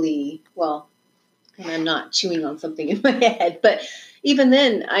I'm giggly. Well, when I'm not chewing on something in my head, but even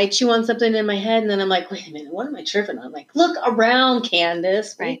then, I chew on something in my head, and then I'm like, wait a minute, what am I tripping on? I'm like, look around,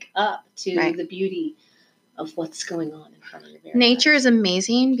 Candace, wake up to the beauty of what's going on in front of your nature is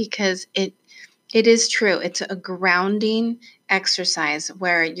amazing because it is true. It's a grounding exercise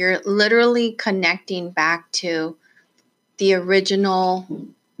where you're literally connecting back to the original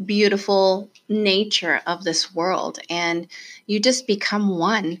beautiful nature of this world, and you just become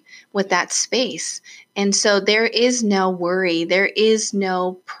one with that space. And so there is no worry, there is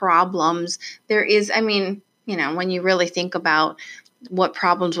no problems. There is, I mean, when you really think about what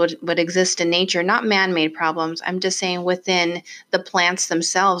problems would exist in nature, not man-made problems, I'm just saying within the plants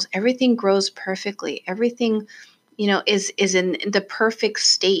themselves, everything grows perfectly. Everything, is in the perfect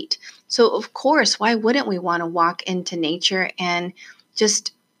state. So of course, why wouldn't we want to walk into nature and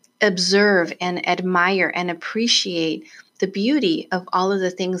just observe and admire and appreciate the beauty of all of the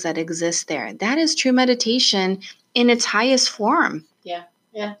things that exist there? That is true meditation in its highest form. Yeah.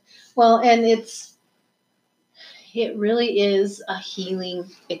 Well, and it really is a healing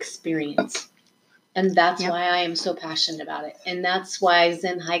experience. And that's why I am so passionate about it. And that's why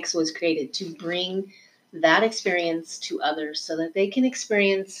Zen Hikes was created, to bring that experience to others so that they can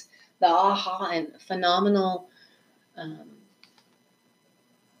experience the aha and phenomenal,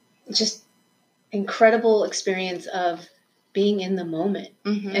 just incredible experience of being in the moment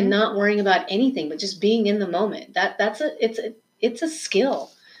and not worrying about anything, but just being in the moment. It's a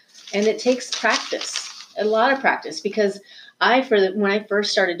skill, and it takes practice, a lot of practice, because when I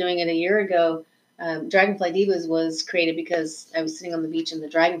first started doing it a year ago, Dragonfly Divas was created because I was sitting on the beach and the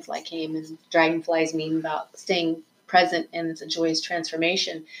dragonfly came, and dragonflies mean about staying present, and it's a joyous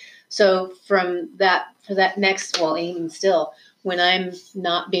transformation. So for that next, aiming still, when I'm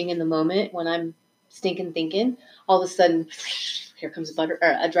not being in the moment, when I'm stinking thinking, all of a sudden, here comes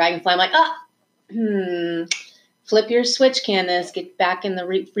a dragonfly. I'm like, Flip your switch, Candace. Get back in the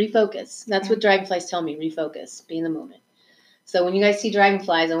refocus. That's what dragonflies tell me. Refocus. Be in the moment. So when you guys see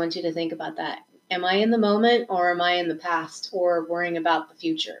dragonflies, I want you to think about that. Am I in the moment, or am I in the past, or worrying about the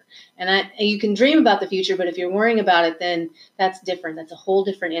future? And you can dream about the future, but if you're worrying about it, then that's different. That's a whole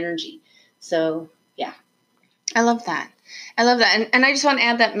different energy. So yeah. I love that. And I just want to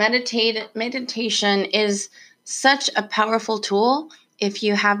add that meditation is such a powerful tool. If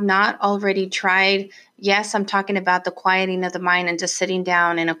you have not already tried, yes, I'm talking about the quieting of the mind and just sitting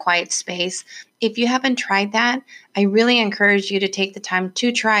down in a quiet space. If you haven't tried that, I really encourage you to take the time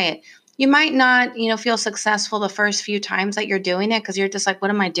to try it. You might not, feel successful the first few times that you're doing it because you're just like, what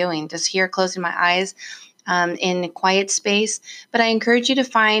am I doing? Just here, closing my eyes in a quiet space. But I encourage you to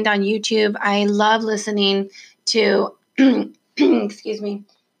find on YouTube. I love listening to excuse me,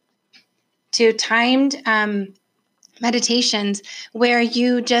 to timed meditations where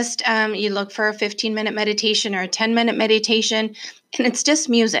you just you look for a 15-minute meditation or a 10-minute meditation, and it's just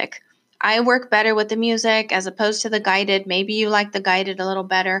music. I work better with the music as opposed to the guided. Maybe you like the guided a little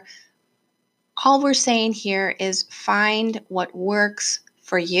better. All we're saying here is find what works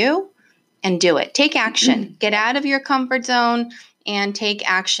for you and do it. Take action. Get out of your comfort zone and take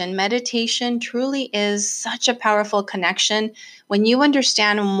action. Meditation truly is such a powerful connection. When you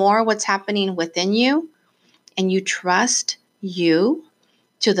understand more what's happening within you and you trust you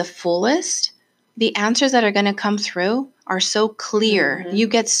to the fullest, the answers that are going to come through are so clear. You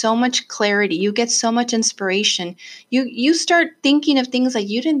get so much clarity. You get so much inspiration. You start thinking of things that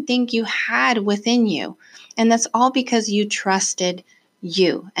you didn't think you had within you. And that's all because you trusted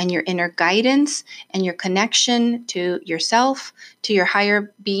you and your inner guidance and your connection to yourself, to your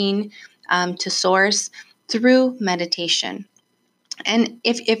higher being, to source through meditation. And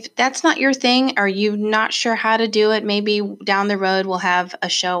if that's not your thing, or you're not sure how to do it, maybe down the road we'll have a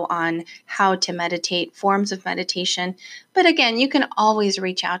show on how to meditate, forms of meditation. But again, you can always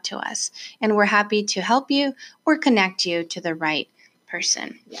reach out to us, and we're happy to help you or connect you to the right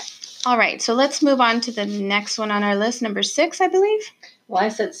person. Yeah. All right, so let's move on to the next one on our list, number 6, I believe. Well, I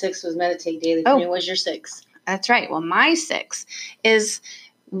said 6 was meditate daily. For me, what was your 6? That's right. Well, my 6 is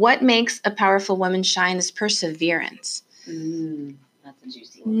what makes a powerful woman shine is perseverance. That's a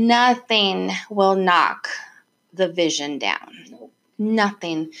juicy one. Nothing will knock the vision down. Nope.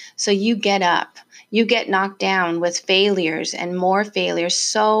 Nothing. So you get up. You get knocked down with failures and more failures.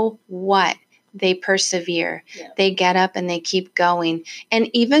 So what? They persevere. Yeah. They get up and they keep going. And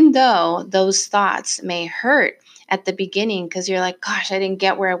even though those thoughts may hurt at the beginning because you're like, gosh, I didn't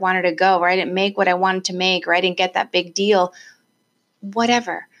get where I wanted to go, or I didn't make what I wanted to make, or I didn't get that big deal,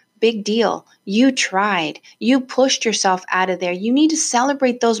 whatever. Big deal. You tried. You pushed yourself out of there. You need to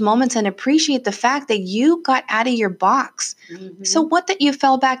celebrate those moments and appreciate the fact that you got out of your box. So what that you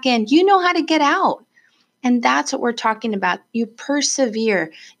fell back in? You know how to get out. And that's what we're talking about. You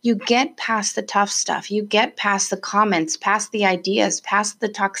persevere. You get past the tough stuff. You get past the comments, past the ideas, past the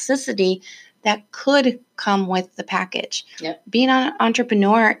toxicity that could come with the package. Yep. Being an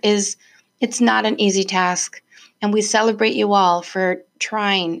entrepreneur it's not an easy task. And we celebrate you all for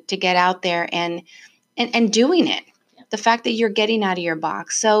trying to get out there and doing it. The fact that you're getting out of your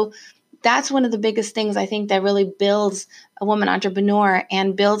box. So that's one of the biggest things I think that really builds a woman entrepreneur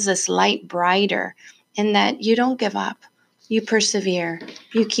and builds this light brighter, in that you don't give up. You persevere.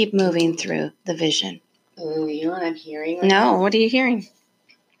 You keep moving through the vision. Oh, you know what I'm hearing? Right now? What are you hearing?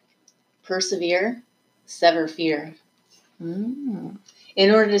 Persevere, sever fear. In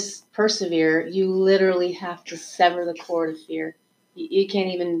order to persevere, you literally have to sever the cord of fear. You can't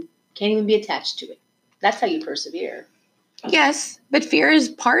even be attached to it. That's how you persevere. Yes, but fear is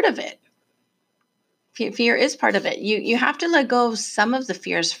part of it. Fear is part of it. You have to let go of some of the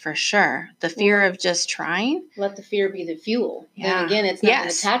fears for sure. The fear of just trying. Let the fear be the fuel. Yeah. Then again, it's not an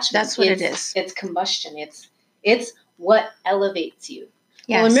attachment. That's what it is. It's combustion. It's what elevates you.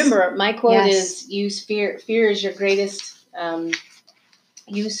 Yes. Well, remember, my quote is use fear. Fear is your greatest.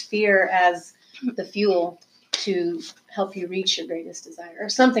 Use fear as the fuel to help you reach your greatest desire, or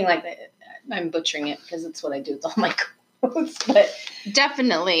something like that. I'm butchering it because it's what I do with all my quotes, but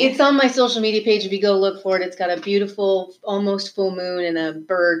definitely, it's on my social media page. If you go look for it, it's got a beautiful, almost full moon and a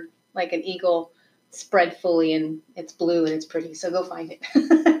bird like an eagle spread fully, and it's blue and it's pretty. So go find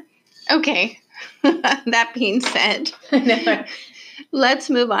it. Okay. That being said, let's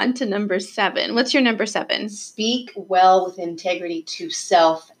move on to number 7. What's your number 7? Speak well with integrity to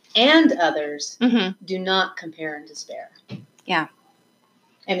self and others. Mm-hmm. Do not compare and despair. Yeah.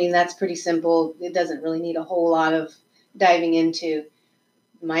 I mean, that's pretty simple. It doesn't really need a whole lot of diving into.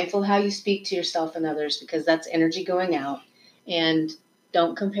 Mindful how you speak to yourself and others, because that's energy going out. And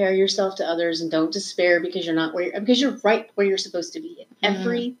Don't compare yourself to others, and don't despair because you're right where you're supposed to be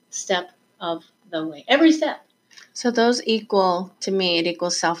every step of the way. Every step. So those to me, it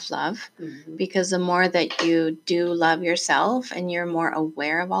equals self-love, because the more that you do love yourself and you're more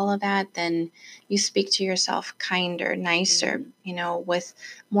aware of all of that, then you speak to yourself kinder, nicer, with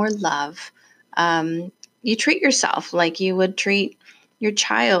more love. You treat yourself like you would treat your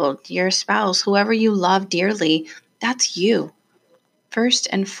child, your spouse, whoever you love dearly. That's you, first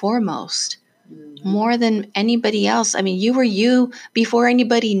and foremost, more than anybody else. I mean, you were you before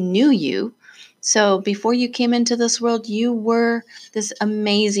anybody knew you. So before you came into this world, you were this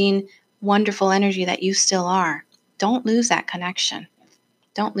amazing, wonderful energy that you still are. Don't lose that connection.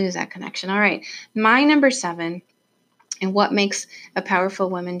 Don't lose that connection. All right. My number 7, and what makes a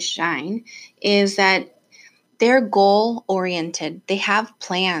powerful woman shine, is that they're goal oriented. They have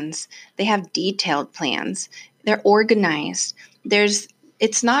plans. They have detailed plans. They're organized.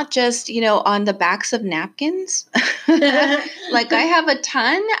 It's not just, on the backs of napkins. Like I have a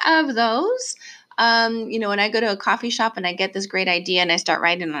ton of those. When I go to a coffee shop and I get this great idea and I start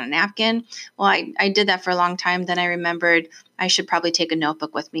writing on a napkin, well, I did that for a long time. Then I remembered I should probably take a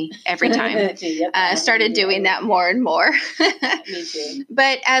notebook with me every time. I started doing that more and more. Me too.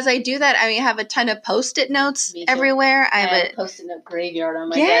 But as I do that, I have a ton of Post-it notes everywhere. I have a Post-it note graveyard on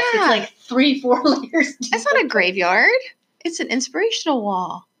my desk. It's like 3-4 layers deep. It's not a graveyard. It's an inspirational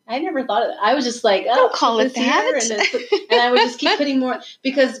wall. I never thought of it. I was just like, don't call it that. And I would just keep putting more,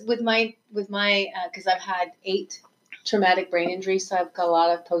 because because I've had 8 traumatic brain injuries, so I've got a lot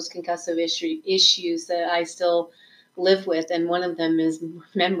of post-concussive issues that I still live with, and one of them is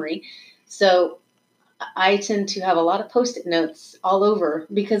memory. So I tend to have a lot of Post-it notes all over,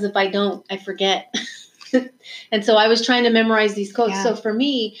 because if I don't, I forget. And so I was trying to memorize these quotes. Yeah. So for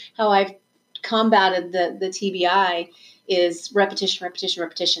me, how I've combated the TBI is repetition.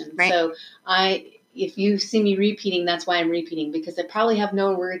 Right. So if you see me repeating, that's why I'm repeating, because I probably have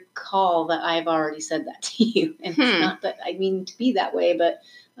no recall that I've already said that to you. And it's not that I mean to be that way, but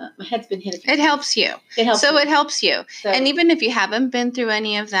my head's been hit. It helps you. It helps you. So, and even if you haven't been through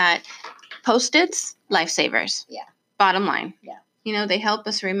any of that, Post-its, lifesavers. Yeah. Bottom line. Yeah. They help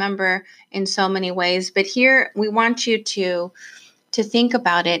us remember in so many ways. But here we want you to think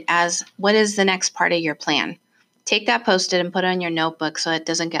about it as, what is the next part of your plan? Take that Post-it and put it on your notebook so it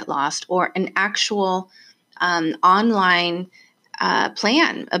doesn't get lost, or an actual online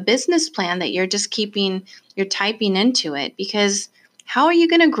plan, a business plan that you're just you're typing into it. Because how are you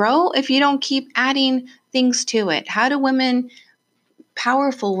going to grow if you don't keep adding things to it? How do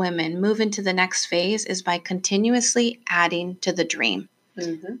powerful women move into the next phase? Is by continuously adding to the dream.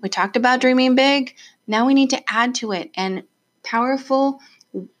 Mm-hmm. We talked about dreaming big. Now we need to add to it. And powerful,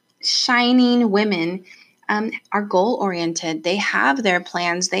 shining women are goal-oriented. They have their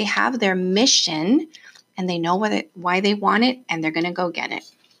plans. They have their mission, and they know why they want it, and they're going to go get it.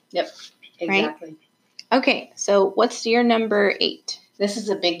 Yep, exactly. Right? Okay, so what's your number 8? This is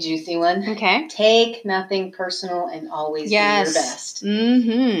a big, juicy one. Okay. Take nothing personal and always do your best.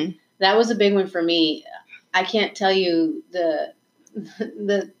 Mm-hmm. That was a big one for me. I can't tell you the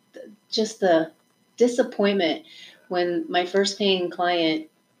disappointment when my first paying client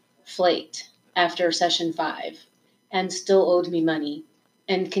flaked after session 5 and still owed me money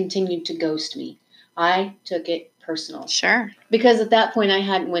and continued to ghost me. I took it personal. Sure. Because at that point I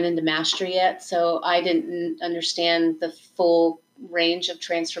hadn't went into mastery yet, so I didn't understand the full range of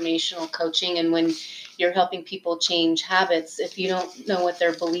transformational coaching. And when you're helping people change habits, if you don't know what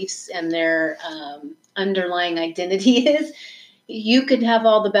their beliefs and their underlying identity is, you could have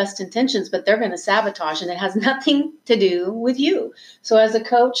all the best intentions, but they're going to sabotage, and it has nothing to do with you. So as a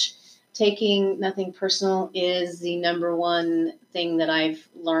coach, taking nothing personal is the number one thing that I've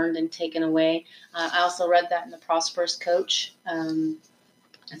learned and taken away. I also read that in The Prosperous Coach.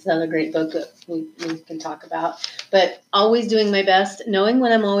 That's another great book that we can talk about. But always doing my best, knowing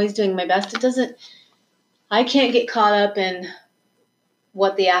when I'm always doing my best, I can't get caught up in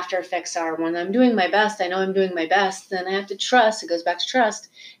what the after effects are. When I'm doing my best, I know I'm doing my best, then I have to trust, it goes back to trust,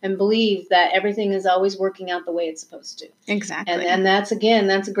 and believe that everything is always working out the way it's supposed to. Exactly. And that's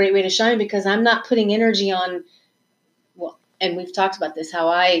a great way to shine, because I'm not putting energy on, and we've talked about this, how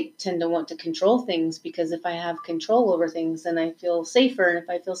I tend to want to control things, because if I have control over things, then I feel safer. And if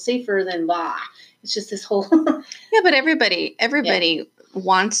I feel safer, then blah. It's just this whole... Yeah, but everybody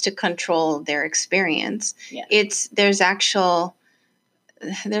wants to control their experience. Yeah. There's actual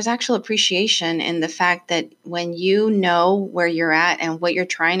appreciation in the fact that when you know where you're at and what you're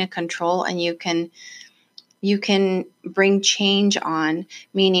trying to control, and you can you can bring change on,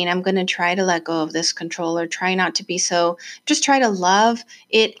 meaning I'm going to try to let go of this control or try not to be so, just try to love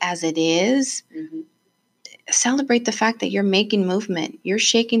it as it is. Mm-hmm. Celebrate the fact that you're making movement. You're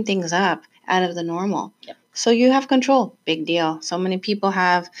shaking things up out of the normal. Yep. So you have control. Big deal. So many people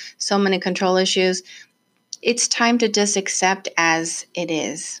have so many control issues. It's time to just accept as it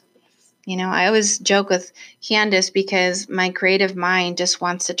is. You know, I always joke with Candace because my creative mind just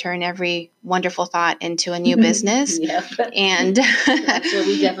wants to turn every wonderful thought into a new business. Yep. And that's where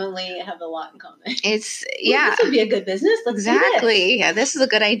we definitely have a lot in common. It's, This would be a good business. Let's exactly. do this. Yeah, this is a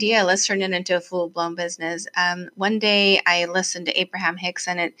good idea. Let's turn it into a full-blown business. One day I listened to Abraham Hicks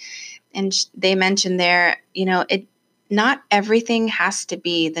and they mentioned there, you know, not everything has to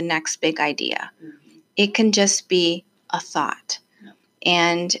be the next big idea. Mm-hmm. It can just be a thought.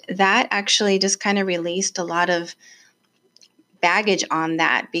 And that actually just kind of released a lot of baggage on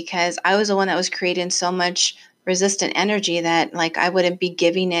that, because I was the one that was creating so much resistant energy that, like, I wouldn't be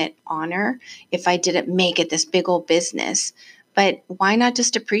giving it honor if I didn't make it this big old business. But why not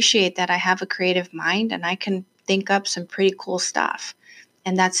just appreciate that I have a creative mind and I can think up some pretty cool stuff?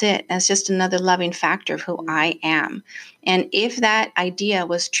 And that's it. That's just another loving factor of who I am. And if that idea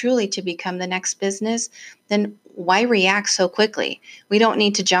was truly to become the next business, then why react so quickly? We don't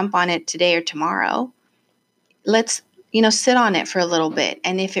need to jump on it today or tomorrow. Let's, sit on it for a little bit.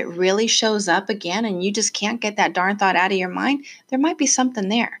 And if it really shows up again and you just can't get that darn thought out of your mind, there might be something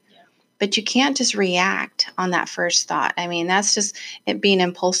there. Yeah. But you can't just react on that first thought. I mean, that's just it being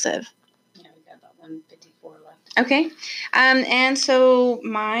impulsive. Yeah, we got about 154 left. Okay. And so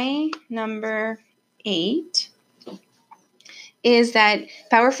my number 8 is that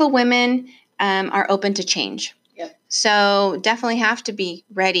powerful women are open to change. Yep. So definitely have to be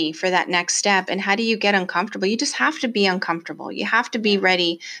ready for that next step. And how do you get uncomfortable? You just have to be uncomfortable. You have to be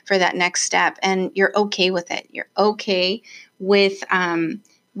ready for that next step, and you're okay with it. You're okay with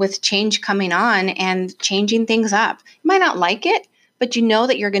change coming on and changing things up. You might not like it, but you know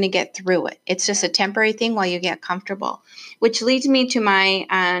that you're going to get through it. It's just a temporary thing while you get comfortable, which leads me to my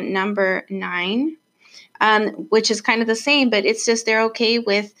number 9, which is kind of the same, but it's just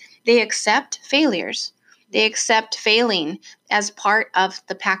they accept failures. They accept failing as part of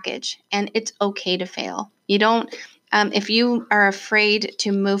the package, and it's okay to fail. You don't, if you are afraid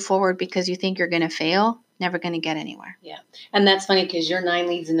to move forward because you think you're going to fail, never going to get anywhere. Yeah. And that's funny because your 9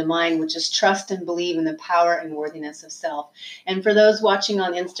 leads into mine, which is trust and believe in the power and worthiness of self. And for those watching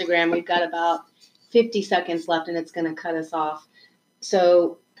on Instagram, we've got about 50 seconds left and it's going to cut us off.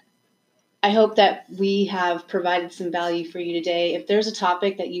 So I hope that we have provided some value for you today. If there's a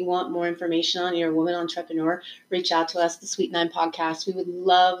topic that you want more information on, you're a woman entrepreneur, reach out to us, the Sweet 9 Podcast. We would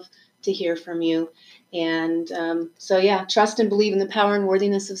love to hear from you. And trust and believe in the power and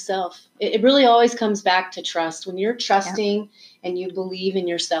worthiness of self. It really always comes back to trust. When you're trusting and you believe in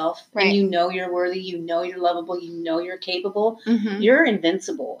yourself, and you know you're worthy, you know you're lovable, you know you're capable, you're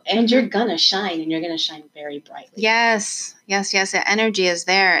invincible, and you're going to shine, and you're going to shine very brightly. Yes. The energy is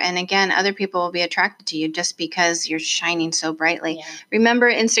there. And again, other people will be attracted to you just because you're shining so brightly. Yeah. Remember,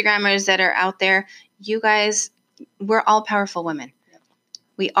 Instagrammers that are out there, you guys, we're all powerful women.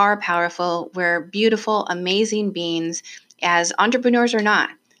 We are powerful. We're beautiful, amazing beings, as entrepreneurs or not.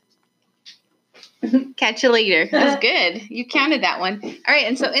 Catch you later. That was good. You counted that one. All right.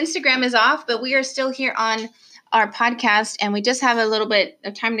 And so Instagram is off, but we are still here on our podcast, and we just have a little bit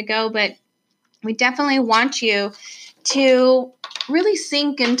of time to go, but we definitely want you to really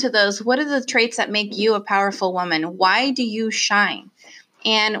sink into those. What are the traits that make you a powerful woman? Why do you shine?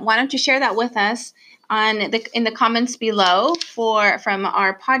 And why don't you share that with us in the comments below from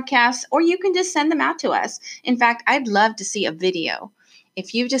our podcast, or you can just send them out to us. In fact, I'd love to see a video.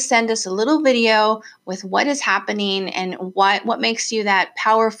 If you just send us a little video with what is happening and what makes you that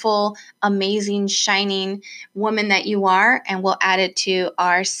powerful, amazing, shining woman that you are, and we'll add it to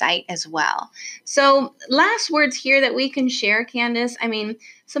our site as well. So last words here that we can share, Candace. I mean,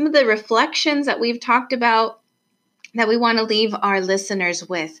 some of the reflections that we've talked about that we want to leave our listeners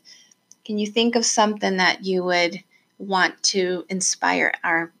with. Can you think of something that you would want to inspire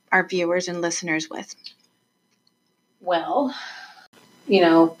our viewers and listeners with? Well,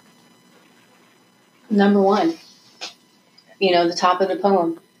 number 1, the top of the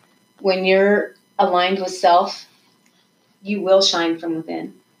poem. When you're aligned with self, you will shine from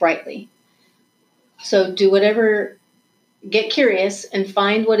within brightly. So do whatever, get curious and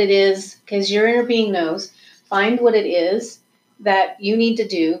find what it is, because your inner being knows. Find what it is that you need to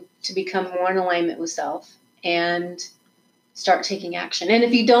do to become more in alignment with self, and start taking action. And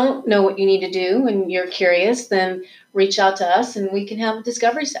if you don't know what you need to do and you're curious, then reach out to us and we can have a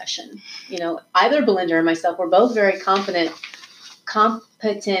discovery session. Either Belinda or myself, we're both very competent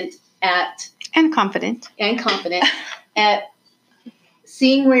at and confident at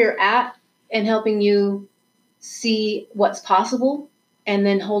seeing where you're at and helping you see what's possible and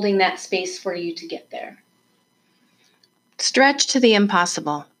then holding that space for you to get there. Stretch to the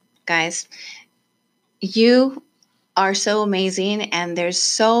impossible, guys. You are so amazing, and there's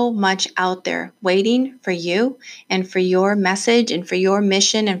so much out there waiting for you and for your message and for your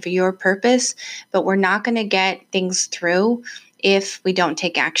mission and for your purpose, but we're not going to get things through if we don't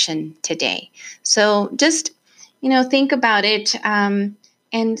take action today. So just, think about it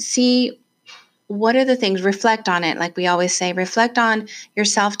and see what are the things, reflect on it. Like we always say, reflect on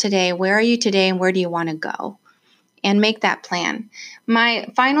yourself today. Where are you today and where do you want to go? And make that plan.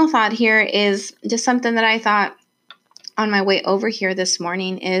 My final thought here is just something that I thought on my way over here this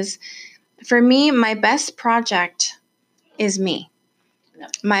morning is, for me, my best project is me.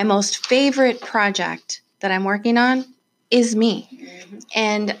 My most favorite project that I'm working on is me. Mm-hmm.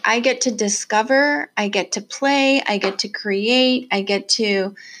 And I get to discover, I get to play, I get to create, I get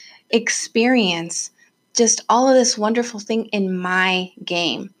to experience just all of this wonderful thing in my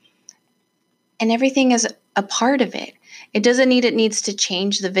game. And everything is a part of it. It needs to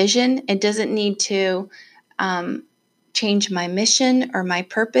change the vision. It doesn't need to change my mission or my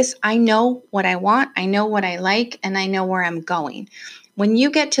purpose. I know what I want, I know what I like, and I know where I'm going. When you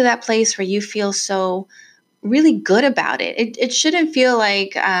get to that place where you feel so really good about it, it shouldn't feel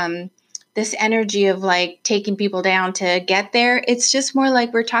like this energy of like taking people down to get there. It's just more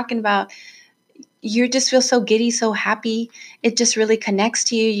like we're talking about, you just feel so giddy, so happy. It just really connects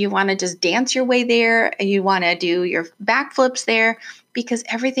to you. You want to just dance your way there. You want to do your backflips there because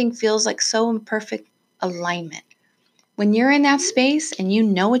everything feels like so in perfect alignment. When you're in that space and you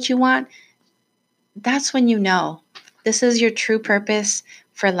know what you want, that's when you know this is your true purpose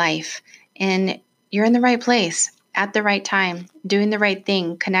for life. And you're in the right place at the right time, doing the right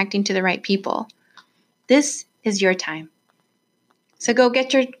thing, connecting to the right people. This is your time. So go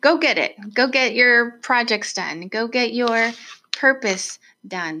get it. Go get your projects done. Go get your purpose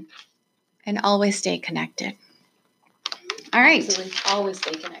done. And always stay connected. All right. Absolutely. Always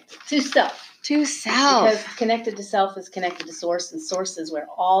stay connected to self. To self. Because connected to self is connected to source, and source is where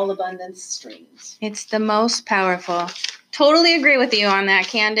all abundance streams. It's the most powerful. Totally agree with you on that,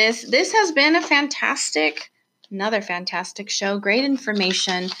 Candace. This has been another fantastic show. Great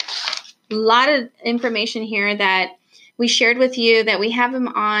information. A lot of information here that we shared with you, that we have them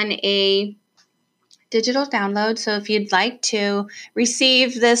on a digital download. So if you'd like to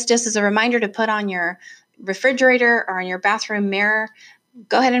receive this just as a reminder to put on your refrigerator or on your bathroom mirror,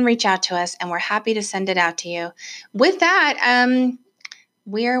 go ahead and reach out to us, and we're happy to send it out to you. With that,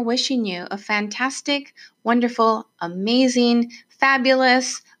 we are wishing you a fantastic, wonderful, amazing,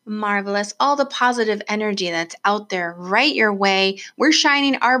 fabulous, marvelous, all the positive energy that's out there right your way. We're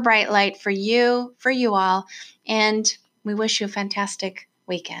shining our bright light for you all, and we wish you a fantastic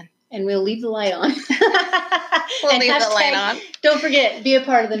weekend. And we'll leave the light on. We'll leave the light on. Don't forget, be a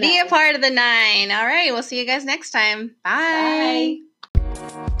part of the 9. Be a part of the 9. All right, we'll see you guys next time. Bye. Bye.